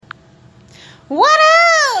What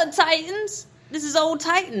up, Titans? This is Old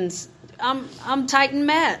Titans. I'm Titan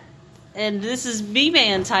Matt, and this is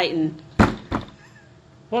B-Man Titan.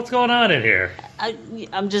 What's going on in here?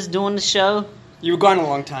 I'm just doing the show. You were gone a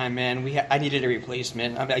long time, man. I needed a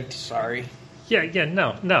replacement. I'm sorry. Yeah,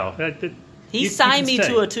 no. He signed me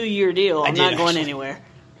to a 2-year deal. I'm not going actually. anywhere.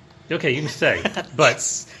 Okay, you can stay,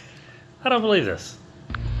 but I don't believe this.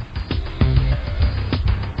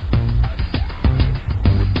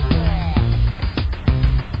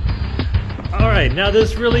 All right, now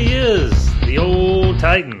this really is the Old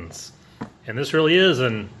Titans, and this really is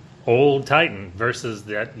an old Titan versus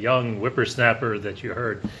that young whippersnapper that you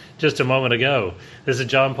heard just a moment ago. This is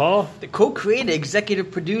John Paul, The co-creator,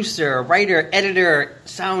 executive producer, writer, editor,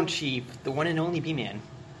 sound chief, the one and only B-Man.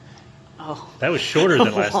 Oh, That was shorter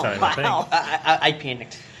than last time, I think. wow. I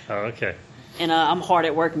panicked. Oh, okay. And I'm hard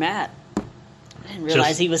at work, Matt. I didn't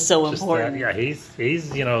realize he was so Just important. that, yeah, he's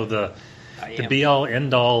the I be all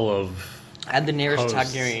end all of. I'm the nearest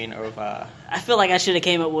Hosts. Targaryen of... I feel like I should have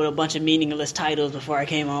came up with a bunch of meaningless titles before I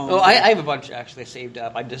came home. Oh, I have a bunch actually saved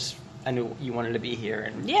up. I knew you wanted to be here.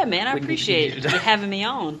 And Yeah, man, I we appreciate needed you to- having me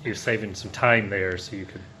on. You're saving some time there so you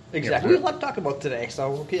could. Exactly. We have a lot to talk about today,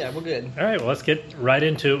 so yeah, we're good. All right, well, let's get right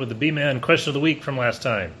into it with the B-Man question of the week from last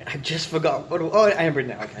time. I just forgot. Oh, I remember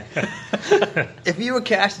now. Okay. If you were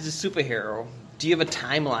cast as a superhero, do you have a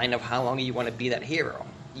timeline of how long you want to be that hero?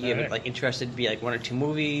 You have Alright. like interested to be like 1 or 2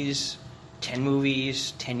 movies, 10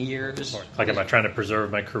 movies, 10 years? Like, am I trying to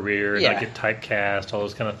preserve my career and Yeah. not get typecast, all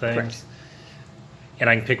those kind of things? Correct. And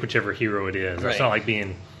I can pick whichever hero it is. It's Right. not like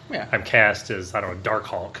being. Yeah. I'm cast as, I don't know,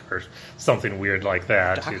 Darkhawk or something weird like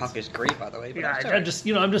that. Darkhawk is great, by the way. But Yeah, that's I'm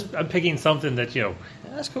alright. just, I'm picking something that, Yeah,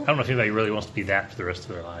 that's cool. I don't know if anybody really wants to be that for the rest of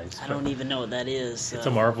their lives. I but don't even know what that is. So. It's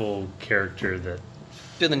a Marvel character that.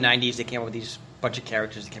 In the 90s, they came up with these bunch of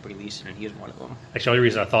characters that kept releasing, and he was one of them. Actually, the only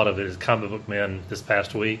reason I thought of it is Comic Book Men this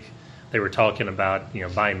past week. They were talking about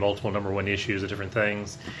buying multiple #1 issues of different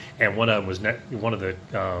things, and one of them was one of the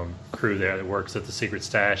crew there that works at the Secret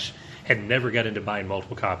Stash had never got into buying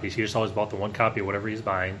multiple copies. He just always bought the one copy of whatever he's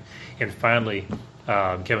buying, and finally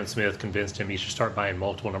Kevin Smith convinced him he should start buying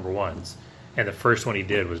multiple #1s. And the first one he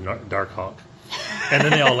did was Darkhawk, and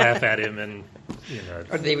then they all laugh at him and.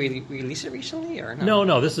 Did they release it recently, or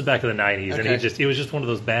No, this is back in the '90s, and Okay. it was just one of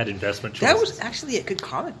those bad investment choices. That was actually a good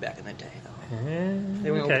comic back in the day, though.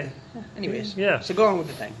 They went okay. Anyways, Yeah. So go on with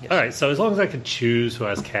the thing. Yes. All right, so as long as I could choose who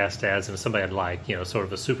I was cast as, and somebody I'd like, sort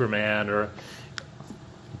of a Superman or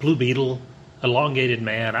Blue Beetle, elongated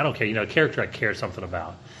man, I don't care, a character I care something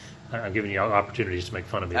about. I'm giving you opportunities to make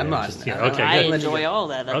fun of me. I'm there. not. Just, I'm okay, I good. enjoy all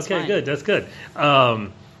that. That's Okay, fine. good. That's good.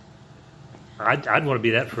 I'd want to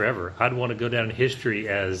be that forever. I'd want to go down in history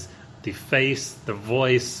as the face, the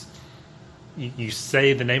voice. You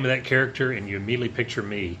say the name of that character, and you immediately picture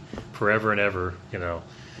me forever and ever.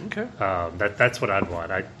 Okay. That's what I'd want.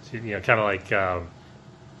 Kind of like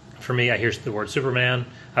for me, I hear the word Superman,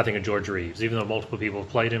 I think of George Reeves. Even though multiple people have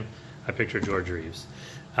played him, I picture George Reeves.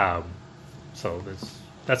 So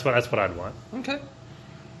that's what I'd want. Okay.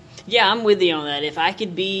 Yeah, I'm with you on that. If I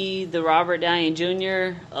could be the Robert Downey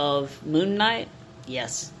Jr. of Moon Knight,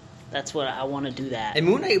 yes, that's what I want to do. That. And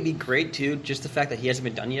Moon Knight would be great too. Just the fact that he hasn't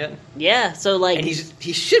been done yet, Yeah, so like, and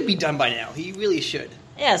he should be done by now. He really should.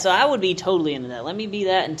 yeah, so I would be totally into that. Let me be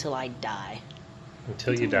that until I die.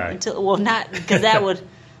 Until you die. Not because that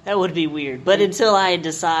would be weird. But until I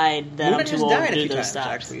decide that Moon I'm Knight too has old died to a do few those times, stops.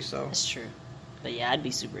 actually. So That's true. But yeah, I'd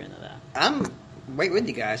be super into that. I'm right with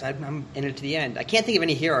you guys. I'm in it to the end. I can't think of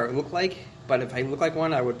any hero I look like, but if I look like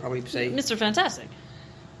one, I would probably say Mr. Fantastic.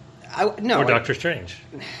 Or Doctor Strange.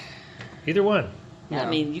 Either one. I No.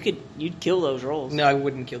 mean, you'd kill those roles. No, I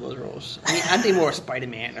wouldn't kill those roles. I mean, I'd think more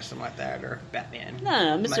Spider-Man or something like that, or Batman.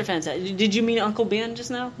 No, Mr. Fantastic. Did you mean Uncle Ben just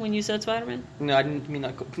now when you said Spider-Man? No, I didn't mean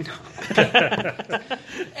Uncle. No.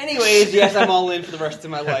 Anyways, yes, I'm all in for the rest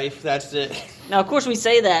of my life. That's it. Now, of course, we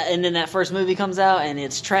say that, and then that first movie comes out, and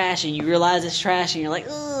it's trash, and you realize it's trash, and you're like,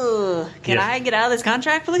 ugh, can Yes. I get out of this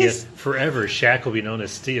contract, please? Yes, forever Shaq will be known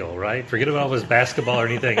as Steel, right? Forget about all his basketball or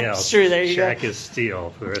anything else. True, there you go. Shaq is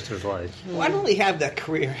Steel for the rest of his life. Well, I don't really have that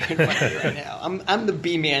career in front of me right now. I'm the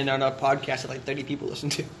B-man on a podcast that like 30 people listen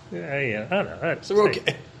to. Yeah, I don't know. So we're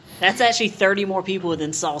okay. That's actually 30 more people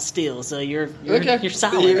than Saul Steele, so you're Okay.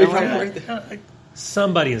 solid. You're Don't worry about right it. there.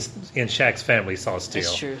 Somebody in Shaq's family saw Steel.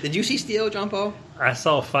 That's true. Did you see Steel, John Paul? I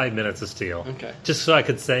saw 5 minutes of Steel. Okay. Just so I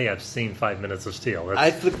could say I've seen 5 minutes of Steel.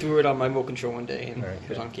 I flipped through it on my remote control one day, and Okay. it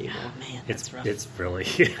was on cable. Oh, man, that's it's rough. it's really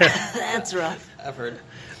That's rough. I've heard.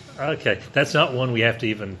 okay. That's not one we have to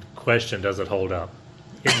even question. Does it hold up?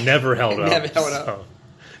 It never held It up. never held up. So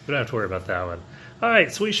we don't have to worry about that one. All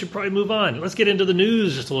right, so we should probably move on. Let's get into the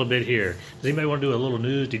news just a little bit here. Does anybody want to do a little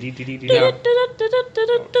news? No.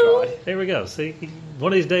 Oh, God. There we go. See,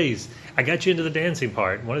 one of these days, I got you into the dancing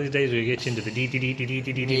part. One of these days, we get you into the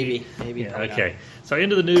Maybe. Yeah, probably okay. So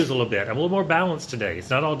into the news a little bit. I'm a little more balanced today.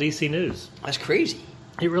 It's not all DC news. not. That's crazy.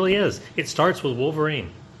 It really is. It starts with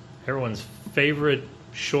Wolverine, everyone's favorite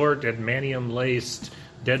short, adamantium-laced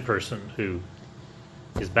dead person who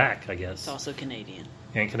is back, I guess. It's also Canadian.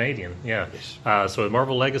 And Canadian, yeah. Yes. So with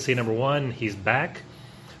Marvel Legacy #1, he's back,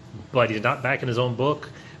 but he's not back in his own book.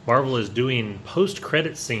 Marvel is doing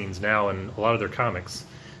post-credit scenes now in a lot of their comics.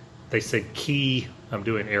 They say key, I'm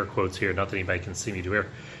doing air quotes here, not that anybody can see me do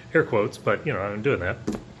air quotes, but, I'm doing that.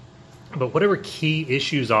 But whatever key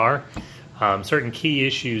issues are, certain key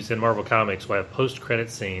issues in Marvel Comics will have post-credit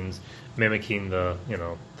scenes mimicking the,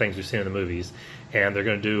 things we've seen in the movies. And they're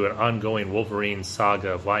going to do an ongoing Wolverine saga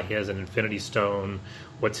of why he has an Infinity Stone,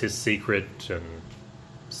 what's his secret, and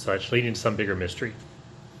such, leading to some bigger mystery.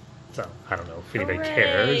 So, I don't know if anybody Hooray!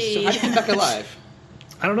 cares. So how did he come back alive?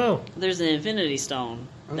 I don't know. There's an Infinity Stone.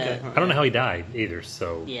 Okay. I don't know how he died either,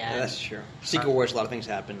 so... Yeah, Yeah. that's true. Secret Wars, a lot of things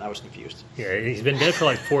happened. I was confused. Yeah, he's been dead for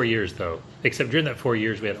like 4 years, though. Except during that 4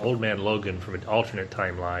 years, we had Old Man Logan from an alternate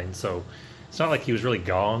timeline, so it's not like he was really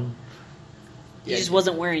gone. He just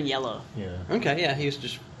wasn't wearing yellow. Yeah. Okay, yeah, he was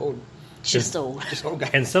just old. Just old. Just old guy.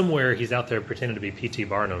 And somewhere he's out there pretending to be P.T.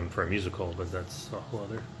 Barnum for a musical, but that's a whole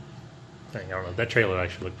other thing. I don't know. That trailer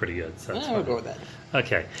actually looked pretty good. So that's I'll fine. go with that.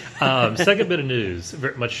 Okay. Second bit of news,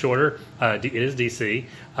 much shorter. It is DC.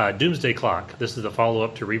 Doomsday Clock. This is the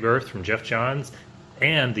follow-up to Rebirth from Jeff Johns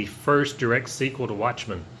and the first direct sequel to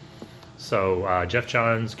Watchmen. So Jeff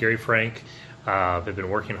Johns, Gary Frank have been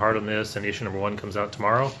working hard on this, and issue #1 comes out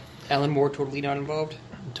tomorrow. Alan Moore totally not involved?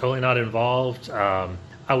 Totally not involved.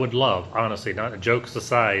 I would love, honestly, not jokes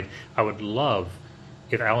aside, I would love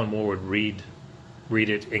if Alan Moore would read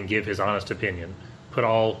it and give his honest opinion. Put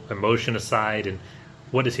all emotion aside, and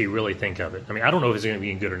what does he really think of it? I mean, I don't know if it's going to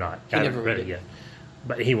be good or not. He I never haven't read read it it. yet.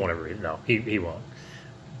 But he won't ever read it. No, he won't.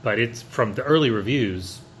 But it's from the early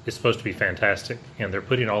reviews, it's supposed to be fantastic, and they're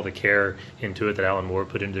putting all the care into it that Alan Moore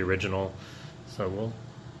put into the original. So we'll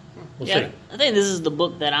see. I think this is the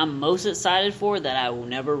book that I'm most excited for that I will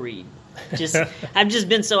never read. I've just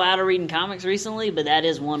been so out of reading comics recently, but that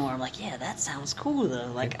is one where I'm like, yeah, that sounds cool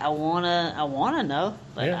though. Like I wanna know,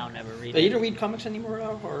 but Yeah. I'll never read You it. don't read comics anymore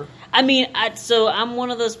now, or I mean, so I'm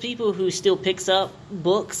one of those people who still picks up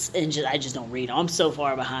books and I just don't read them. I'm so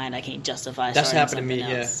far behind, I can't justify. That's starting happened to me,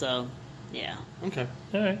 something else. yeah. So, yeah. okay?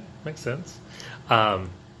 All right, makes sense.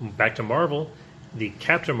 Back to Marvel, the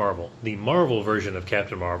Captain Marvel, the Marvel version of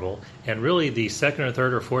Captain Marvel, and really the second or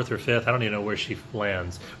third or fourth or fifth, I don't even know where she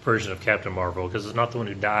lands, version of Captain Marvel, because it's not the one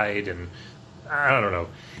who died, and I don't know.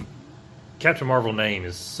 Captain Marvel name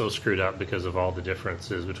is so screwed up because of all the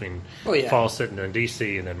differences between Fawcett and then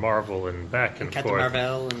DC and then Marvel and back and Captain forth.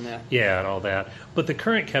 Marvel and Yeah, and all that. But the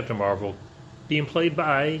current Captain Marvel, being played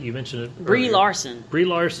by, you mentioned it Brie earlier, Larson. Brie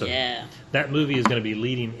Larson. Yeah. That movie is going to be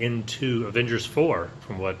leading into Avengers 4,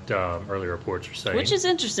 from what early reports are saying. Which is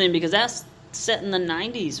interesting because that's set in the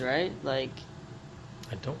 90s, right? Like,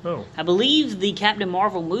 I don't know. I believe the Captain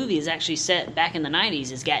Marvel movie is actually set back in the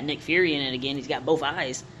 90s. It's got Nick Fury in it again. He's got both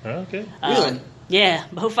eyes. Okay. Really? Yeah,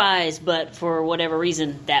 both eyes, but for whatever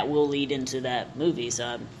reason, that will lead into that movie.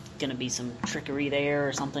 So going to be some trickery there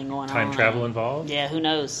or something going on. Time travel involved? Yeah, who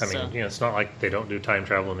knows? I mean, it's not like they don't do time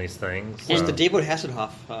travel in these things. Is the David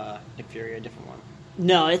Hasselhoff Nick Fury a different one?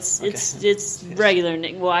 No, it's regular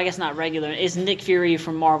Nick. Well, I guess not regular. It's Nick Fury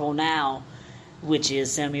from Marvel Now, which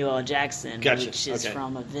is Samuel L. Jackson, Gotcha. which is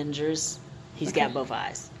from Avengers. He's got both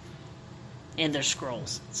eyes, and they're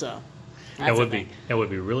scrolls. So That would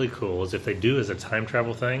be really cool is if they do as a time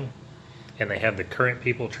travel thing, and they have the current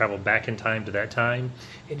people travel back in time to that time.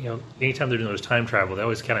 And anytime they're doing those time travel, they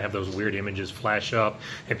always kind of have those weird images flash up,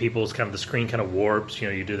 and people's kind of the screen kind of warps.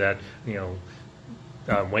 You do that.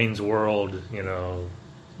 Wayne's World.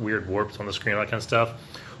 Weird warps on the screen, all that kind of stuff.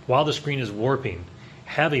 While the screen is warping,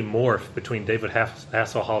 have a morph between David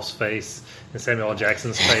Hasselhoff's face and Samuel L.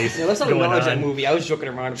 Jackson's face. Yeah, let's not going acknowledge on. that movie. I was joking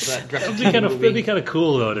around for that. It'd be kind of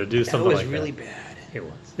cool though to do something like that. That was really bad. It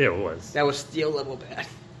was. It was. That was Steel level bad.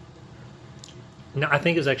 No, I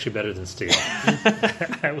think it was actually better than Steel.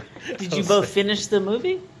 Did you both finish the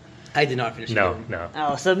movie? I did not finish it. No.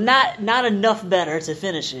 Oh, so not enough better to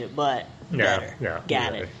finish it, but better. No.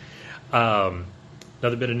 Got it.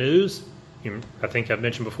 Another bit of news. I think I've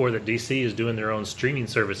mentioned before that DC is doing their own streaming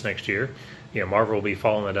service next year. Marvel will be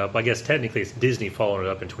following it up. I guess technically it's Disney following it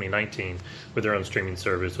up in 2019 with their own streaming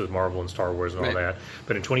service with Marvel and Star Wars and all that.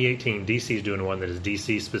 But in 2018, DC is doing one that is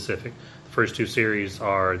DC specific. The first two series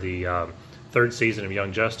are the third season of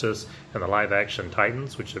Young Justice, and the live-action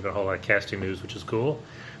Titans, which have been a whole lot of casting news, which is cool.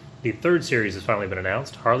 The third series has finally been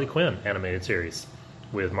announced, Harley Quinn animated series,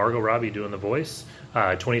 with Margot Robbie doing the voice,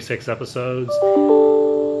 26 episodes.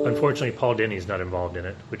 Unfortunately, Paul Dini's not involved in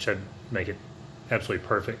it, which would make it absolutely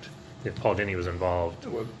perfect if Paul Dini was involved.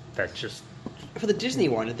 That just... For the Disney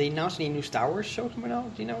one, did they announce any new Star Wars show coming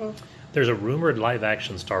out? Do you know? There's a rumored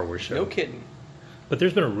live-action Star Wars show. No kidding. But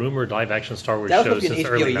there's been a rumored live-action Star Wars That show was since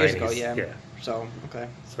supposed the to be early HBO 90s. years ago, yeah. So, okay.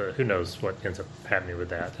 So who knows what ends up happening with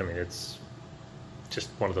that? I mean, it's just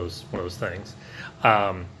one of those things.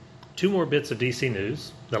 Two more bits of DC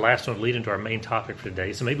news. The last one will lead into our main topic for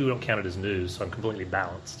today, so maybe we don't count it as news, so I'm completely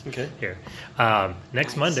balanced here.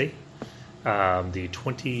 Next Monday, the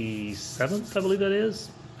 27th, I believe that is,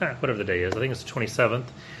 whatever the day is, I think it's the 27th,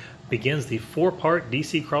 begins the 4-part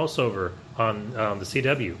DC crossover on the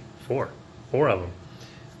CW. Four of them.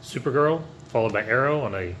 Supergirl, followed by Arrow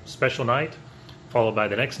on a special night, followed by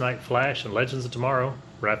the next night Flash and Legends of Tomorrow,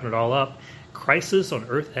 wrapping it all up. Crisis on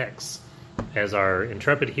Earth X, as our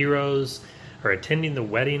intrepid heroes are attending the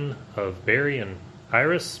wedding of Barry and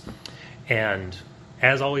Iris. And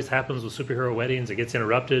as always happens with superhero weddings, it gets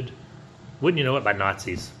interrupted, wouldn't you know it, by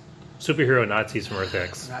Nazis. Superhero Nazis from Earth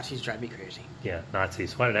X. Nazis drive me crazy. Yeah,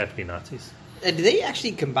 Nazis. Why did it have to be Nazis? Did they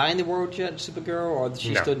actually combine the world yet, Supergirl, or is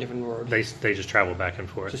she still in a different world? They just travel back and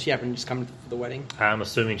forth. So she happened to just come for the wedding? I'm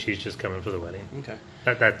assuming she's just coming for the wedding. Okay.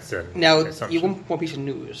 That's an Now, assumption. one more piece of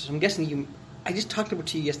news. I'm guessing you... I just talked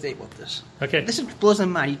to you yesterday about this. Okay. This blows my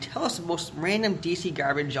mind. You tell us the most random DC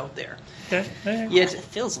garbage out there. Okay. Yeah, It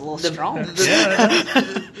feels a little strong.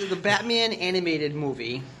 The Batman animated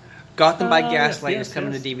movie, Gotham by Gaslight, is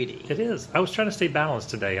coming to DVD. It is. I was trying to stay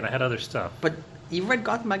balanced today, and I had other stuff. But you read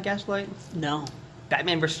Gotham by Gaslight? No.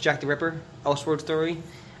 Batman vs. Jack the Ripper, Elseworld story.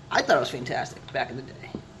 I thought it was fantastic back in the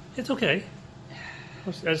day. It's okay.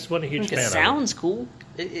 I just wasn't a huge fan It of it. sounds cool.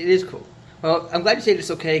 It is cool. Well, I'm glad you said it's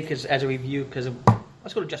okay because as a review,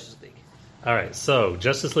 let's go to Justice League. All right, so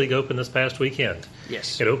Justice League opened this past weekend.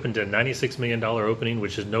 Yes. It opened a $96 million opening,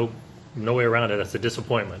 which is no way around it. That's a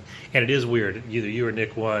disappointment. And it is weird. Either you or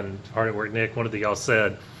Nick Hard at Work Nick, one of the y'all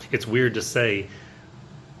said, it's weird to say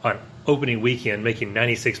on opening weekend making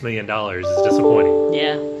 $96 million is disappointing.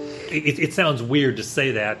 Yeah. It sounds weird to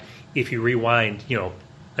say that if you rewind,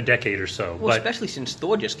 a decade or so. Well, especially since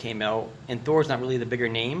Thor just came out, and Thor's not really the bigger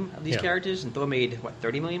name of these characters, and Thor made,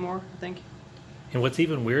 $30 million more, I think? And what's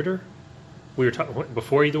even weirder, we were talking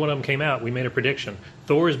before either one of them came out, we made a prediction.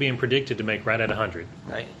 Thor is being predicted to make right at 100.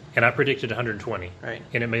 Right. And I predicted 120. Right.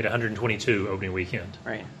 And it made 122 opening weekend.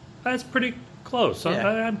 Right. That's pretty close. Yeah.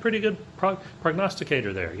 I'm pretty good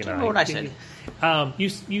prognosticator there. I don't know what I said.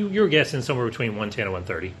 You were guessing somewhere between 110 and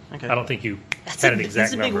 130. Okay. I don't think you had an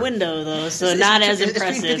exact That's a number. big window, though, so not as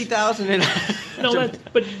impressive. It's 50,000 and... No,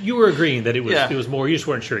 but you were agreeing that it was Yeah. it was more. You just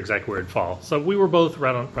weren't sure exactly where it'd fall. So we were both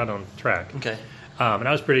right on track. Okay. And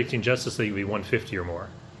I was predicting Justice League would be 150 or more,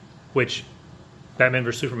 which Batman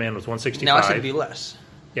vs Superman was 165. Now I said it'd be less.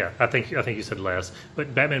 Yeah, I think you said less.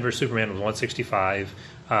 But Batman vs Superman was 165.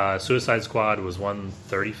 Suicide Squad was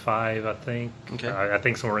 135, I think. Okay. I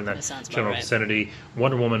think somewhere in that sounds about general right. vicinity.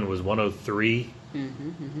 Wonder Woman was 103.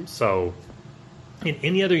 So, in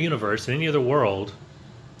any other universe, in any other world,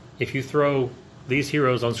 if you throw these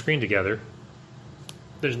heroes on screen together,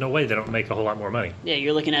 there's no way they don't make a whole lot more money. Yeah,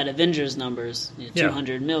 you're looking at Avengers numbers, Yeah.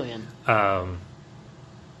 200 million.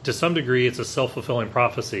 To some degree, it's a self-fulfilling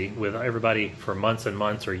prophecy with everybody for months and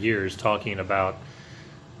months or years talking about,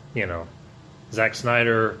 Zack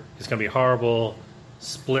Snyder is going to be horrible,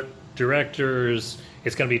 split directors,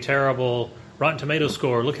 it's going to be terrible, Rotten Tomatoes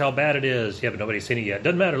score, look how bad it is. Yeah, but nobody's seen it yet.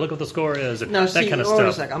 Doesn't matter, look what the score is, and No, that kind of hold on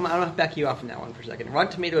a stuff. sec. I'm going to back you off on that one for a second.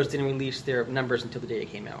 Rotten Tomatoes didn't release their numbers until the day it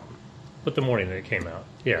came out. But the morning that it came out,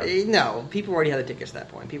 yeah. No, people already had the tickets at that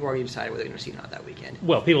point. People already decided whether they were going to see it or not that weekend.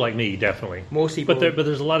 Well, people like me, definitely. Most people- But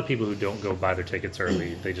there's a lot of people who don't go buy their tickets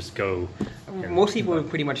early. They just go. Most people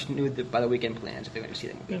pretty much knew by the weekend plans if they were going to see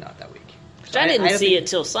the movie or not that week. Which I didn't see it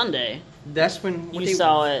till Sunday. That's when... You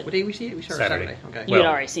saw it- What day did we see it? We saw it Saturday. Okay. You had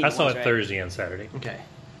already seen I it saw once, it right? Thursday and Saturday. Okay.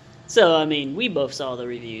 So, we both saw the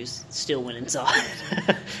reviews, still went and saw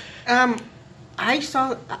it. I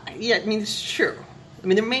saw... it's true.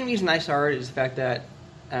 The main reason I saw it is the fact that,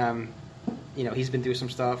 he's been through some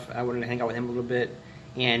stuff. I wanted to hang out with him a little bit,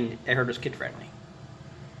 and I heard it was kid-friendly.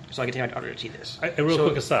 So I could take my daughter to see this. A real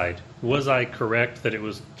quick aside, was I correct that it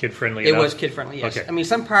was kid-friendly It enough? was kid-friendly, yes. Okay.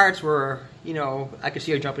 Some parts were, I could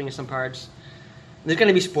see her jumping in some parts. There's going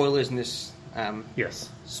to be spoilers in this. Yes.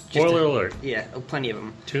 Spoiler alert. Yeah, plenty of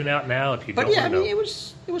them. Tune out now if you But don't yeah, want to know.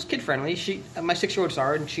 it was kid-friendly. My 6-year-old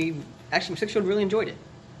saw it, and my 6-year-old really enjoyed it.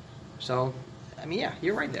 So, yeah,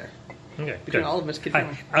 you're right there. Okay, Between good. all of them, it's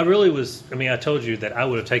kid-friendly. I really was. I mean, I told you that I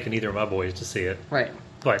would have taken either of my boys to see it, Right.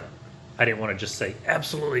 but I didn't want to just say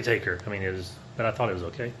absolutely take her. I mean, it was, but I thought it was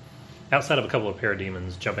okay. Outside of a couple of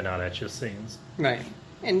parademons jumping out at you scenes, Right.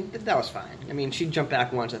 And that was fine. I mean, she jumped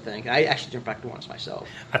back once, I think. I actually jumped back once myself.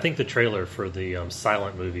 I think the trailer for the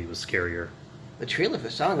Silent movie was scarier. The trailer for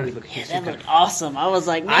the song movie looked Yeah, that looked awesome. I was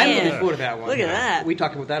like, man, I'm looking forward to that one. look at that. We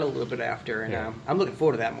talked about that a little bit after, and Yeah. I'm looking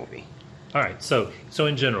forward to that movie. All right, so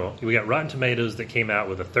in general, we got Rotten Tomatoes that came out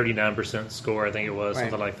with a 39% score, I think it was, Right.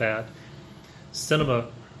 something like that. Cinema,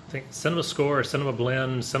 I think Cinema Score or Cinema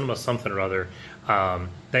Blend, Cinema something or other.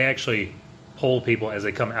 They actually poll people as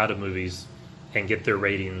they come out of movies and get their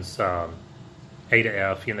ratings A to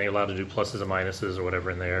F. You know, they're allowed to do pluses and minuses or whatever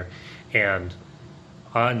in there. And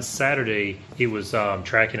on Saturday, he was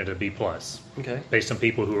tracking it at B plus. Okay. Based on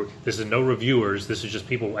people who are, this is no reviewers, this is just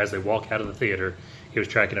people as they walk out of the theater, he was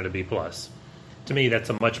tracking at a B plus. To me, that's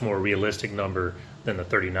a much more realistic number than the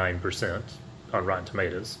 39% on Rotten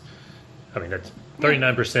Tomatoes. I mean, that's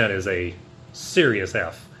 39% is a serious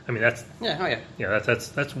F. I mean, that's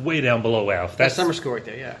that's way down below F. That's summer score right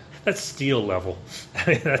there, yeah. That's Steel level.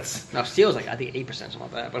 I mean, that's Now, Steel's like, I think 8%, something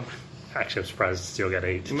like that. But actually, I'm surprised Steel got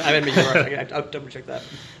 8. I admit you're right. I'll double check that.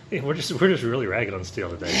 Yeah, we're just really ragging on Steel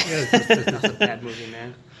today. It's not a bad movie,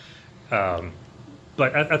 man.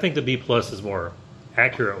 But I think the B plus is more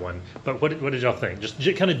accurate one. But what did y'all think? Just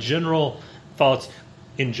kind of general thoughts,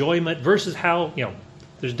 enjoyment versus how, you know,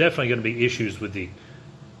 there's definitely going to be issues with the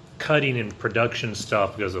cutting and production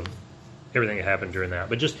stuff because of everything that happened during that.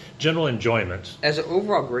 But just general enjoyment. As an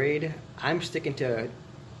overall grade, I'm sticking to,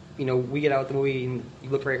 you know, we get out the movie and you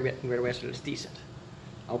look right away and it's decent.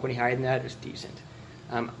 I won't put any higher than that, it's decent.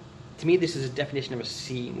 To me, this is a definition of a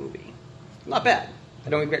C movie. Not bad. I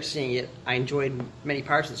don't regret seeing it. I enjoyed many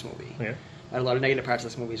parts of this movie. Yeah. I had a lot of negative parts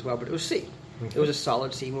of this movie as well, but it was C. Okay. It was a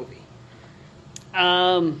solid C movie.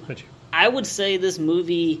 I would say this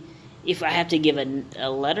movie, if I have to give a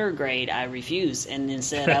letter grade, I refuse, and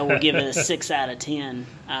instead I will give it a 6 out of 10.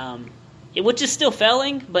 Which is still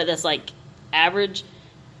failing, but that's like average.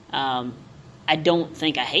 I don't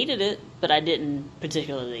think I hated it, but I didn't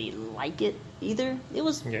particularly like it either. It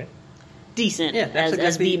was decent, Yeah,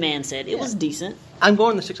 as B-Man said. It was decent. I'm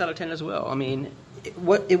going the 6 out of 10 as well. I mean, it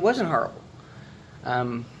wasn't horrible.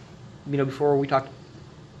 You know, before we talked,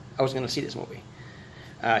 I was going to see this movie.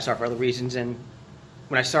 I saw it for other reasons, and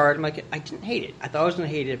when I saw it, I'm like, I didn't hate it. I thought I was going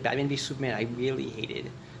to hate it. Batman v Superman, I really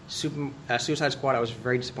hated. Suicide Squad, I was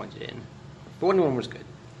very disappointed in. But Wonder Woman was good.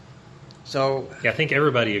 So Yeah, I think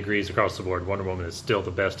everybody agrees across the board Wonder Woman is still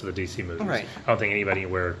the best of the DC movies. Right. I don't think anybody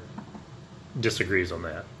anywhere disagrees on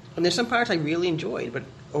that. And there's some parts I really enjoyed, but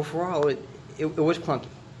overall, it was clunky.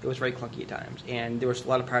 It was very clunky at times, and there was a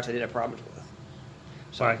lot of parts I did have problems with.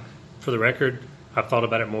 So, for the record, I've thought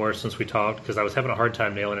about it more since we talked because I was having a hard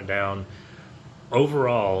time nailing it down.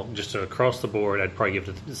 Overall, just across the board, I'd probably give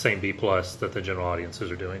it the same B plus that the general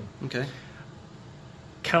audiences are doing. Okay.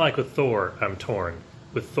 Kind of like with Thor, I'm torn.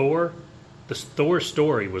 With Thor, the Thor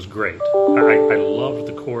story was great. I loved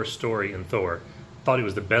the core story in Thor. Thought it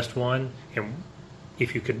was the best one, and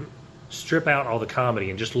if you could strip out all the comedy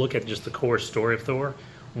and just look at just the core story of Thor,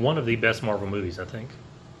 one of the best Marvel movies, I think.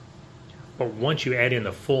 But once you add in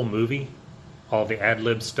the full movie, all the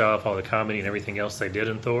ad-lib stuff, all the comedy and everything else they did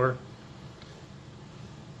in Thor,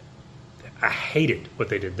 I hated what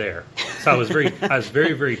they did there. So I was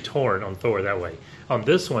very, very torn on Thor that way. On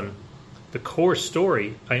this one, the core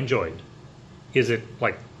story I enjoyed. Is it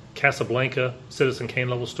like Casablanca, Citizen Kane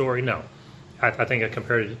level story? No. I think I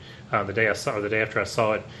compared it the day after I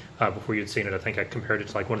saw it before you'd seen it. I think I compared it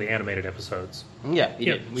to like one of the animated episodes. Yeah,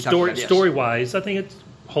 you did. We talked about it, yes. Story wise, I think it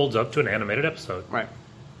holds up to an animated episode. Right.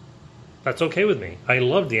 That's okay with me. I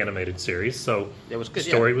loved the animated series, so It was good, the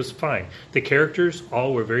story yeah. was fine. The characters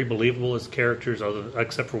all were very believable as characters,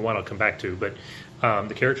 except for one I'll come back to. But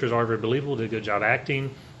the characters are very believable, did a good job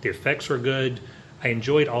acting. The effects were good. I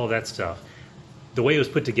enjoyed all of that stuff. The way it was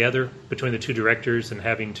put together between the two directors and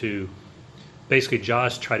having to basically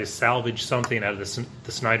Josh try to salvage something out of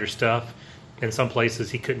the Snyder stuff. In some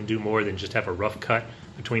places, he couldn't do more than just have a rough cut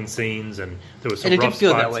between scenes, and there was some And it rough did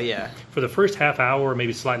feel spots. that way, yeah. For the first half hour,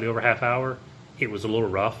 maybe slightly over half hour, it was a little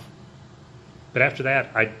rough. But after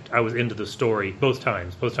that, I was into the story both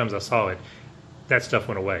times. Both times I saw it, that stuff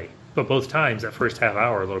went away. But both times, that first half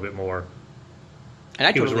hour, a little bit more.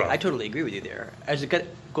 And It was rough. I totally agree with you there. As it got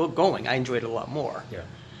going, I enjoyed it a lot more. Yeah.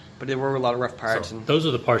 But there were a lot of rough parts. So And those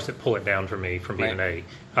are the parts that pull it down for me from being an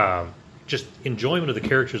A. Just enjoyment of the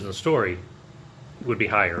characters and the story would be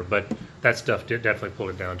higher, but that stuff did definitely pull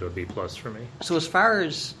it down to a B plus for me. So as far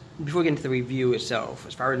as, before we get into the review itself,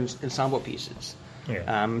 as far as ensemble pieces,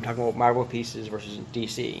 Yeah. I'm talking about Marvel pieces versus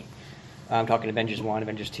DC. I'm talking Avengers 1,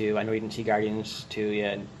 Avengers 2. I know you didn't see Guardians 2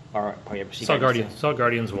 yet. Or probably ever see Guardians 2. Saw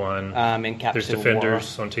Guardians 1. And Captain There's Civil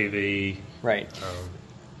Defenders War. on TV. Right.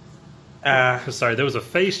 Sorry, there was a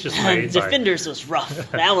face just made. Defenders was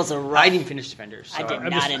rough. That was a rough. I didn't finish Defenders. So I did I'm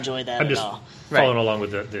not just- enjoy that I'm at just all. following Right. along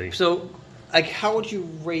with the So, like, how would you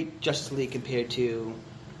rate Justice League compared to...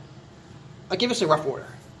 give us a rough order,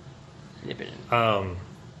 in your opinion.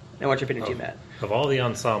 And what's your opinion too, Matt? of all the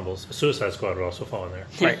ensembles. Suicide Squad would also fall in there.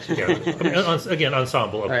 Right. Yeah. I mean, again,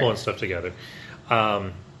 ensemble of Right. pulling stuff together.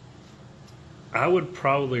 I would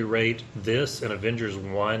probably rate this and Avengers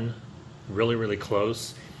 1 really, really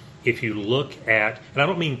close. If you look at, and I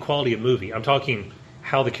don't mean quality of movie, I'm talking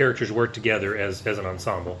how the characters work together as an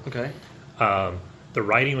ensemble. Okay. The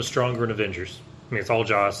writing was stronger in Avengers. I mean, it's all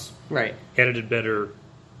Joss. Right. Edited better,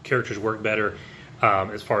 characters work better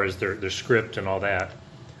as far as their script and all that.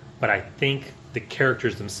 But I think the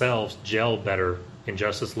characters themselves gel better in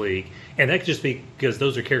Justice League. And that could just be because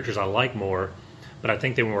those are characters I like more, but I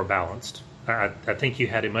think they were more balanced. I think you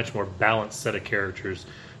had a much more balanced set of characters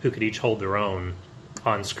who could each hold their own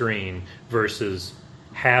on screen versus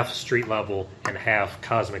half street level and half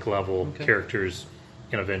cosmic level characters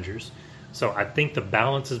in Avengers. So I think the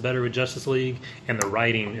balance is better with Justice League, and the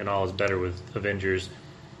writing and all is better with Avengers.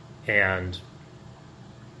 And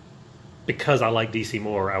because I like DC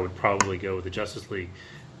more, I would probably go with the Justice League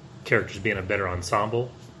characters being a better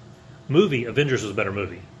ensemble. Movie, Avengers was a better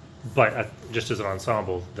movie, but just as an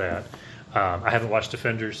ensemble, that I haven't watched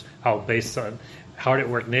Defenders. I'll base on hard at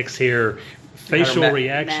work. Nick's here. Facial Matt.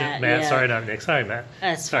 reaction, Matt. Yeah. Sorry, not Nick. Sorry, Matt.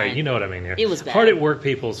 That's sorry. fine. You know what I mean here. It was bad. Hard at work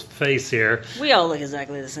people's face here. We all look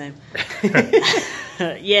exactly the same.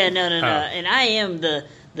 Yeah, no. And I am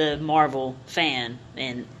the Marvel fan,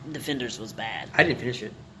 and Defenders was bad. I didn't finish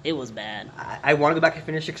it. It was bad. I want to go back and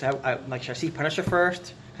finish it because I'm like, should I see Punisher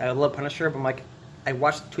first? I love Punisher, but I'm like, I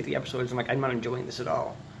watched 2 or 3 episodes. I'm like, I'm not enjoying this at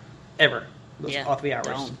all, ever. Those Yeah, all 3 hours.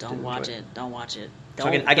 Don't Didn't watch enjoy it. Don't watch it. So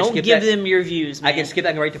Don't, I can don't skip give that? them your views, man. I can skip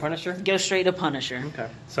that and go right to Punisher. Go straight to Punisher. Okay.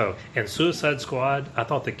 So, and Suicide Squad, I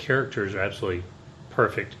thought the characters are absolutely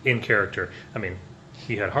perfect in character. I mean,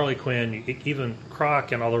 you had Harley Quinn, even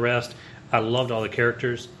Croc and all the rest. I loved all the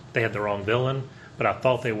characters. They had the wrong villain, but I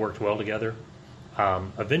thought they worked well together.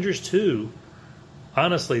 Avengers 2,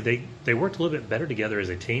 honestly, they worked a little bit better together as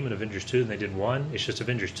a team in Avengers 2 than they did 1. It's just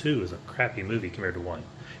Avengers 2 is a crappy movie compared to 1.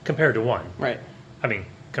 Right. I mean,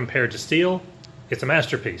 compared to Steel, it's a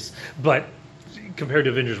masterpiece. But compared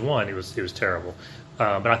to Avengers 1, it was terrible.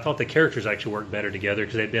 But I thought the characters actually worked better together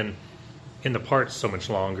because they'd been in the parts so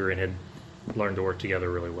much longer and had learned to work together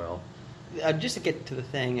really well. Just to get to the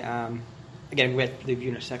thing, again, we'll get the review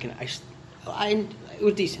in a second. It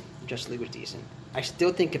was decent. Justice League was decent. I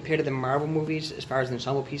still think compared to the Marvel movies, as far as the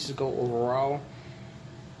ensemble pieces go overall,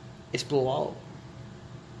 it's below all of them.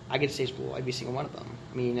 I could say it's below every single one of them.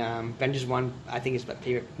 I mean, Avengers 1, I think is my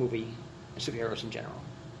favorite movie of superheroes in general.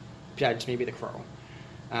 Besides maybe The Crow.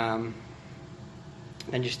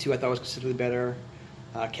 Avengers 2 I thought was considerably better.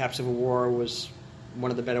 Cap Civil War was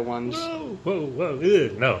one of the better ones. Whoa.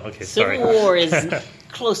 Ugh. No, okay, sorry. Civil War is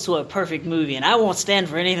close to a perfect movie, and I won't stand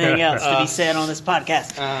for anything else to be said on this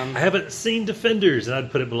podcast. I haven't seen Defenders, and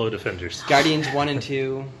I'd put it below Defenders. Guardians 1 and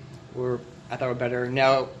 2 I thought were better.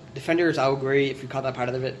 Now, Defenders, I'll agree, if you call that part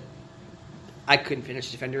of it, I couldn't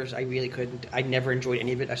finish Defenders. I really couldn't. I never enjoyed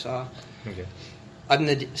any of it I saw. Okay. Other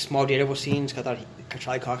than the small Daredevil scenes, 'cause I thought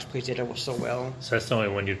Charlie Cox plays Daredevil so well. So that's the only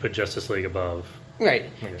one you'd put Justice League above. Right.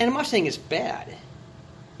 Okay. And I'm not saying it's bad.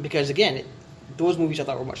 Because, again, those movies I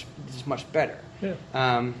thought were much better.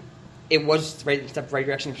 Yeah. It was step right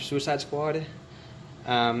direction for Suicide Squad.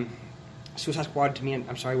 Suicide Squad, to me,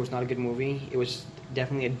 I'm sorry, was not a good movie. It was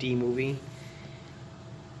definitely a D movie.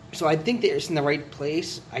 So I think that it's in the right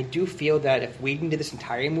place. I do feel that if Whedon did this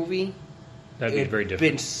entire movie, That'd be very been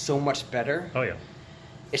different. so much better. Oh, yeah.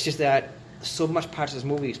 It's just that so much parts of this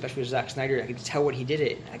movie, especially with Zack Snyder, I could tell when he did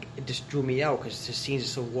it. It just drew me out because the scenes are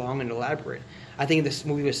so long and elaborate. I think this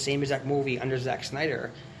movie was the same exact movie under Zack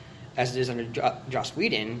Snyder as it is under Joss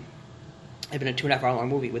Whedon. It'd been a 2.5 hour long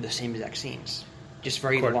movie with the same exact scenes, just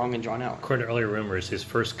very long and drawn out. According to earlier rumors, his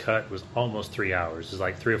first cut was almost 3 hours. It was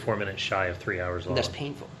like 3 or 4 minutes shy of 3 hours long. That's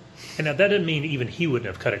painful. And now that doesn't mean even he wouldn't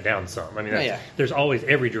have cut it down some. I mean, there's always,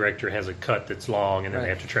 every director has a cut that's long and then they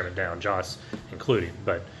have to trim it down, Joss including.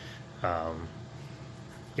 But,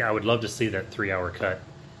 yeah, I would love to see that 3 hour cut.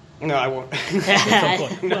 No, I won't. At some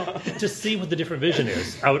point. Well, to see what the different vision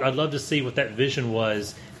is. I'd love to see what that vision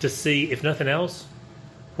was, to see, if nothing else,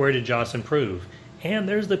 where did Joss improve? And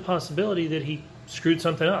there's the possibility that he screwed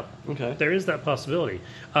something up. Okay. There is that possibility.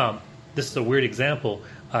 This is a weird example.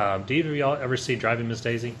 Do either of y'all ever see Driving Miss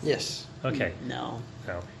Daisy? Yes. Okay. No.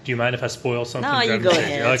 No. Do you mind if I spoil something? No, you Driving go Miss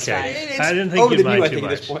ahead. Daisy? It's Okay. fine. I didn't think over you'd to you, mind I too think, at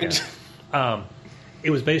much. this point. Yeah. It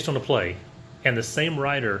was based on a play, and the same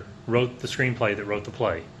writer wrote the screenplay that wrote the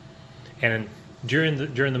play. And during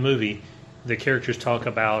the movie, the characters talk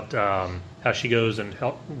about how she goes and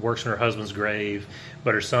works on her husband's grave,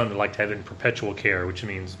 but her son would like to have it in perpetual care, which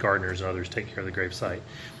means gardeners and others take care of the gravesite.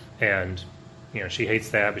 And she hates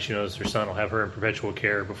that, but she knows her son will have her in perpetual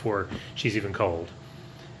care before she's even cold.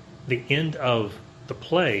 The end of the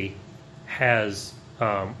play has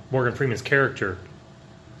Morgan Freeman's character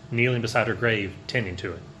kneeling beside her grave, tending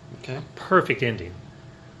to it. Okay. Perfect ending.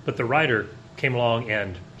 But the writer came along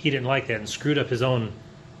and he didn't like that and screwed up his own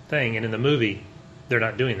thing. And in the movie, they're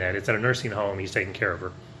not doing that. It's at a nursing home. He's taking care of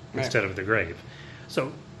her instead of the grave.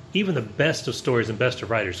 So even the best of stories and best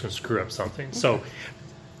of writers can screw up something. Okay. So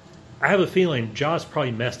I have a feeling Jaws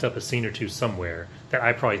probably messed up a scene or two somewhere that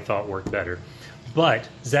I probably thought worked better. But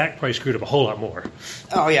Zach probably screwed up a whole lot more.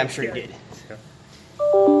 Oh, yeah, I'm sure he did. Yeah.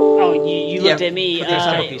 Oh, you looked at me. for the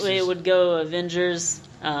ensemble pieces. It would go Avengers.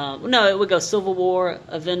 No, it would go Civil War,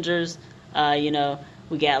 Avengers.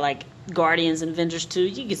 We got like Guardians and Avengers 2.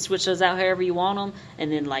 You can switch those out however you want them.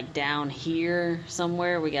 And then like down here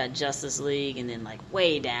somewhere, we got Justice League. And then like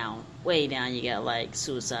way down, you got like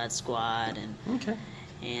Suicide Squad and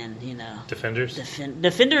Defenders?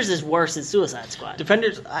 Defenders is worse than Suicide Squad.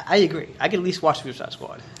 Defenders, I agree. I could at least watch Suicide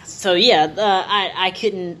Squad. So yeah, I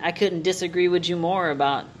couldn't disagree with you more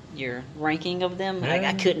about your ranking of them. Yeah.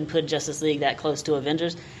 I couldn't put Justice League that close to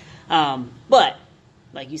Avengers, but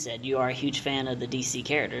like you said, you are a huge fan of the DC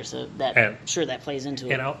characters, so that plays into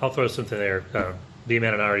it. And I'll throw something there.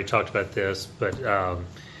 B-Man and I already talked about this, but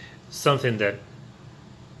something that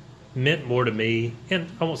meant more to me, and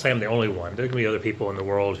I won't say I'm the only one. There can be other people in the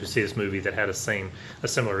world who see this movie that had a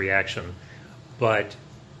similar reaction. But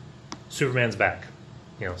Superman's back.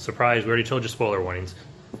 Surprise, we already told you spoiler warnings.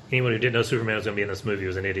 Anyone who didn't know Superman was going to be in this movie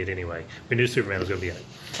was an idiot anyway. We knew Superman was going to be in it.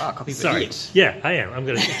 Wow, a couple of Sorry. idiots. Yeah, I am. I'm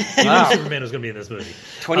going to. You knew Superman was going to be in this movie.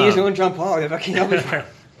 20 years knowing John Paul. If I can help you.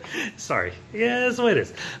 Sorry. Yeah, that's the way it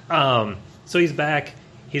is. So he's back.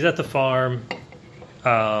 He's at the farm.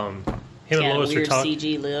 Him and Lois are talking.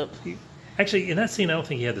 CG lip. Actually, in that scene, I don't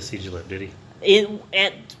think he had the CG lip, did he?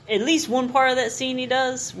 At least one part of that scene he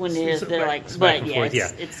does when they're like, but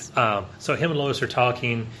yeah, it's so him and Lois are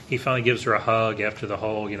talking. He finally gives her a hug after the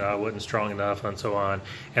whole, I wasn't strong enough and so on.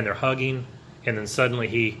 And they're hugging, and then suddenly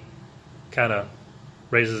he kind of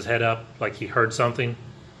raises his head up like he heard something.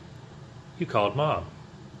 You called Mom.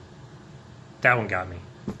 That one got me.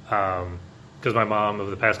 Because my mom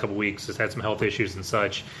over the past couple weeks has had some health issues and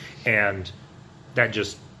such, and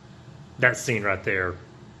that scene right there,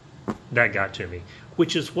 that got to me,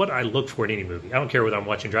 which is what I look for in any movie. I don't care whether I'm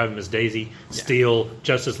watching Driving Miss Daisy, Steel,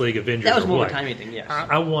 Justice League, Avengers, that was or more what. of a timing thing, yes.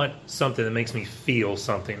 I want something that makes me feel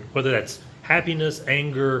something, whether that's happiness,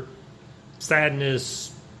 anger,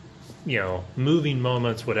 sadness, moving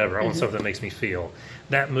moments, whatever. I want something that makes me feel.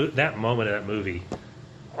 That moment of that movie,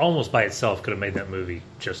 almost by itself, could have made that movie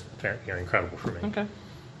just incredible for me. Okay.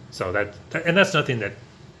 So that's nothing that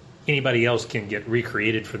anybody else can get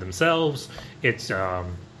recreated for themselves. It's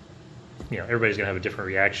everybody's gonna have a different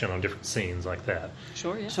reaction on different scenes like that.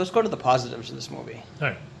 Sure, yeah. So let's go to the positives of this movie, All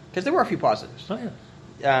right. because there were a few positives. Oh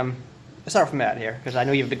yeah. Let's start from Matt here, because I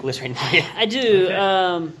know you have a big list right for you. I do.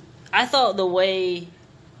 Okay. I thought the way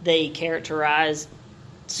they characterized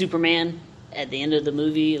Superman at the end of the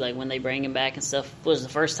movie, like when they bring him back and stuff, was the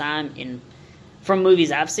first time from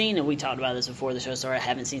movies I've seen, and we talked about this before the show started. I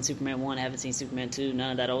haven't seen Superman 1, I haven't seen Superman 2, none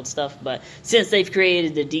of that old stuff. But since they've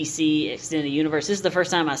created the DC Extended Universe, this is the first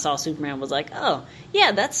time I saw Superman, was like, oh,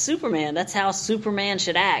 yeah, that's Superman. That's how Superman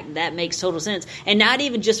should act. That makes total sense. And not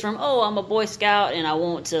even just from, I'm a Boy Scout, and I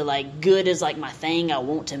want to, good is, my thing. I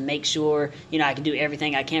want to make sure, I can do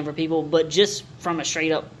everything I can for people. But just from a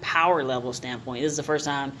straight-up power level standpoint, this is the first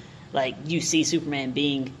time, you see Superman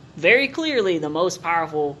being very clearly the most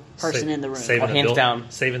powerful person in the room.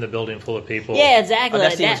 Saving the building full of people. Yeah, exactly.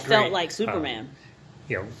 that that felt like Superman.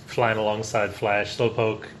 Flying alongside Flash,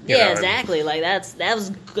 Slowpoke. Yeah, exactly.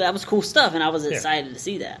 That was cool stuff, and I was excited to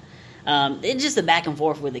see that. Just the back and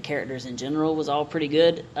forth with the characters in general was all pretty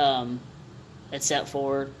good. Except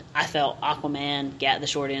for, I felt Aquaman got the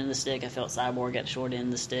short end of the stick. I felt Cyborg got the short end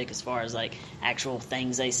of the stick as far as actual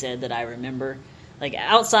things they said that I remember.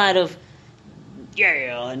 Outside of,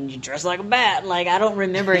 and you dress like a bat. I don't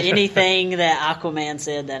remember anything that Aquaman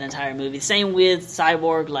said that entire movie. Same with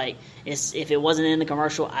Cyborg. If it wasn't in the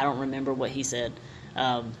commercial, I don't remember what he said. You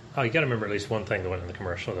got to remember at least one thing that went in the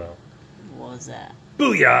commercial, though. What was that?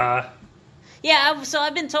 Booyah! Yeah, so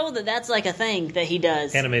I've been told that that's like a thing that he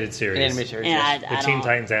does. Animated series. Animated series. And Yes. I The Teen don't-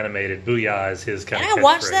 Titans animated. Booyah is his kind And of I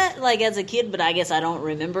watched catchphrase. that like as a kid, but I guess I don't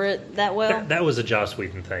remember it that well. That was a Joss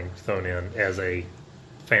Whedon thing thrown in as a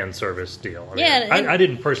fan service deal. I mean, Yeah, and- I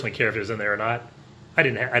didn't personally care if it was in there or not. I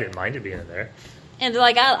didn't mind it being in there. And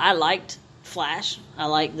like I liked Flash. I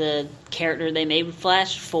liked the character they made with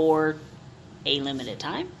Flash for a limited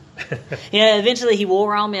time. Yeah, eventually he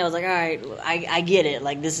wore on me. I was like, all right, I get it.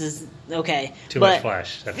 Like this is okay. Too But, much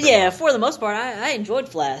Flash. after a Yeah, while. for the most part, I enjoyed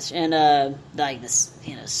Flash and like this,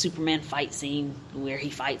 Superman fight scene where he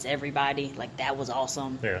fights everybody. Like that was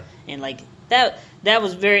awesome. Yeah. And like that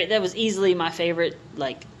was easily my favorite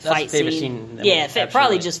like That's fight favorite scene. scene, I Yeah, mean, probably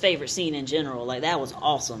absolutely. just favorite scene in general. Like that was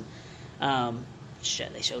awesome.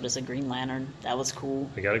 They showed us a Green Lantern. That was cool.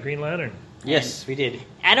 We got a Green Lantern. Yes, we did.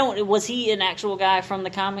 Was he an actual guy from the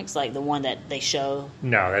comics, like the one that they show?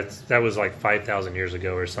 No, that was like 5,000 years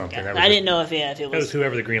ago or something. Okay. That was I didn't know if it That was was.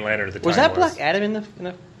 whoever the Green Lantern at the Was time that Black Adam in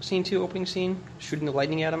the scene 2 opening scene, shooting the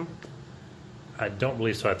lightning at him? I don't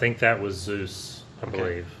believe so. I think that was Zeus, I Okay.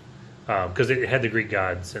 believe. Because it had the Greek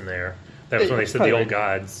gods in there. That was when they said the Probably old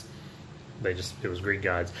gods. It was Greek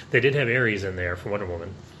gods. They did have Ares in there for Wonder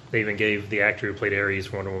Woman. They even gave the actor who played Ares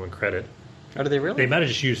for Wonder Woman credit. Oh, did they really? They might have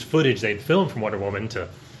just used footage they'd filmed from Wonder Woman to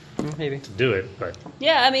Maybe. do it, but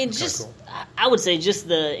Yeah, I mean, Kinda just cool. I would say just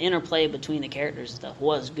the interplay between the characters and stuff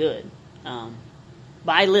was good.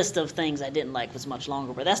 My list of things I didn't like was much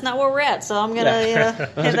longer, but that's not where we're at. So I'm gonna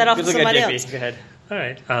hand that off to Good look at somebody JP. else. Go ahead. all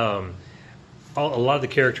right. A lot of the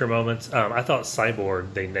character moments, I thought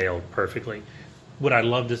Cyborg they nailed perfectly. Would I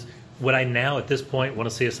now at this point want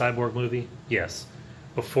to see a Cyborg movie? Yes.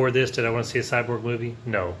 Before this, did I want to see a Cyborg movie?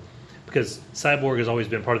 No. Because Cyborg has always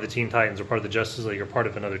been part of the Teen Titans or part of the Justice League or part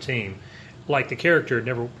of another team. Like the character,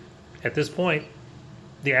 never. At this point,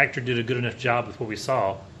 the actor did a good enough job with what we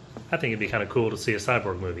saw. I think it'd be kind of cool to see a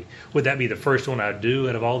Cyborg movie. Would that be the first one I'd do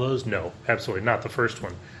out of all those? No, absolutely not the first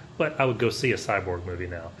one. But I would go see a Cyborg movie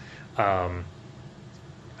now.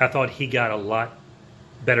 I thought he got a lot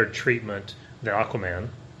better treatment than Aquaman.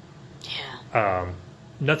 Yeah.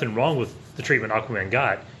 Nothing wrong with the treatment Aquaman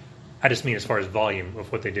got. I just mean as far as volume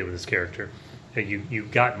of what they did with his character. You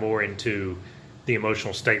got more into the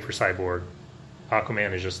emotional state for Cyborg.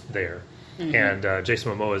 Aquaman is just there. Mm-hmm. And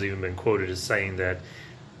Jason Momoa has even been quoted as saying that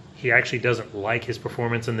he actually doesn't like his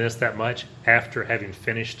performance in this that much after having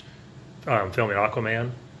finished filming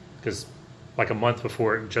Aquaman. Because like a month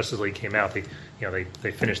before Justice League came out,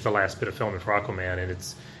 they finished the last bit of filming for Aquaman, and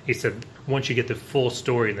he said once you get the full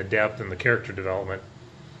story and the depth and the character development,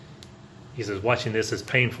 he says watching this is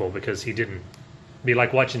painful because he didn't be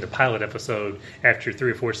like watching the pilot episode after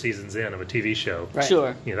 3 or 4 seasons in of a TV show. Right.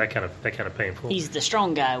 Sure. That kind of painful. He's the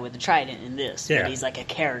strong guy with the trident in this, Yeah. but he's like a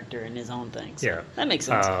character in his own thing. So Yeah. that makes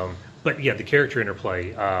sense. But yeah, the character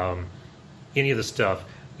interplay, any of the stuff,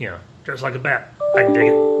 just like a bat. I can dig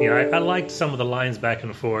it. I liked some of the lines back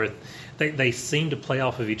and forth. They seem to play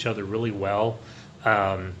off of each other really well.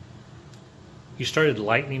 You started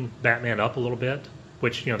lightening Batman up a little bit,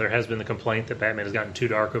 which, there has been the complaint that Batman has gotten too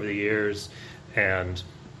dark over the years. And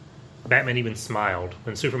Batman even smiled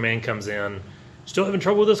when Superman comes in, still having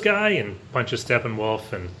trouble with this guy, and punches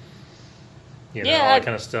Steppenwolf and all that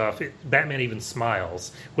kind of stuff. Batman even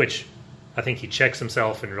smiles, which I think he checks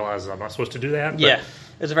himself and realizes I'm not supposed to do that. But Yeah.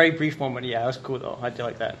 It was a very brief moment. Yeah, it was cool, though. I do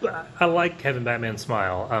like that. I like having Batman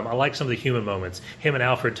smile. I like some of the human moments. Him and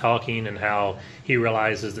Alfred talking and how he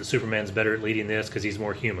realizes that Superman's better at leading this because he's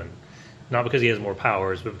more human. Not because he has more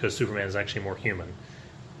powers, but because Superman is actually more human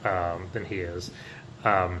than he is.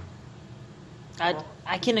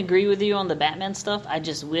 I can agree with you on the Batman stuff. I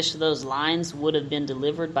just wish those lines would have been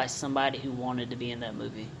delivered by somebody who wanted to be in that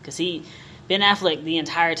movie. Because Ben Affleck the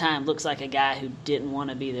entire time looks like a guy who didn't want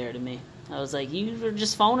to be there to me. I was like, you were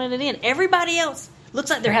just phoning it in. Everybody else looks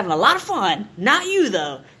like they're having a lot of fun. Not you,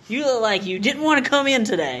 though. You look like you didn't want to come in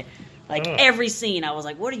today. Like, every scene, I was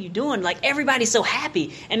like, what are you doing? Like, everybody's so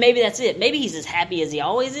happy. And maybe that's it. Maybe he's as happy as he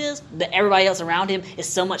always is, but everybody else around him is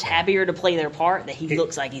so much happier to play their part that he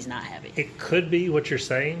looks like he's not happy. It could be what you're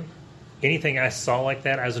saying. Anything I saw like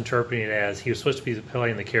that, I was interpreting it as he was supposed to be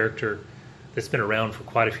playing the character that's been around for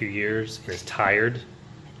quite a few years and is tired.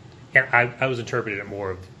 And I was interpreting it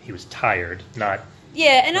more of he was tired, not...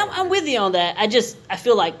 Yeah, and I'm with you on that. I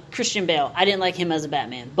feel like Christian Bale, I didn't like him as a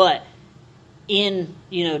Batman, but in,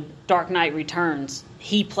 Dark Knight Returns,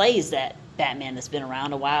 he plays that Batman that's been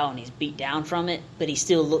around a while and he's beat down from it, but he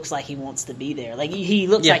still looks like he wants to be there. Like, he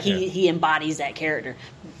looks like he embodies that character.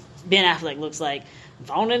 Ben Affleck looks like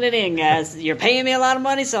phoning it in, guys. You're paying me a lot of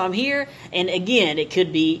money, so I'm here. And again, it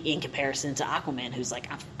could be in comparison to Aquaman, who's like,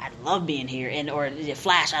 I love being here, or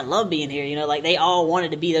Flash, I love being here. You know, like they all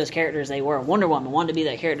wanted to be those characters they were. Wonder Woman wanted to be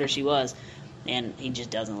that character she was, and he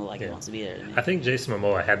just doesn't look like he wants to be there to me. I think Jason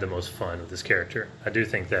Momoa had the most fun with this character. I do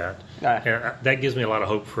think that. Ah. And that gives me a lot of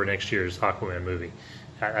hope for next year's Aquaman movie.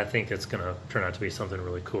 I think it's going to turn out to be something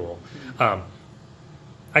really cool.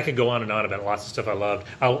 I could go on and on about lots of stuff I loved.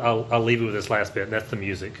 I'll leave it with this last bit. That's the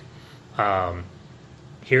music.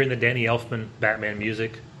 Hearing the Danny Elfman Batman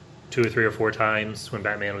music 2 or 3 or 4 times when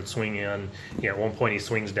Batman would swing in. At one point he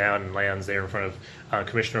swings down and lands there in front of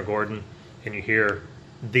Commissioner Gordon, and you hear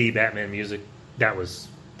the Batman music. That was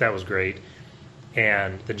great.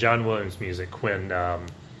 And the John Williams music when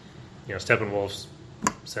Steppenwolf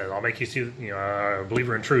says, "I'll make you see, a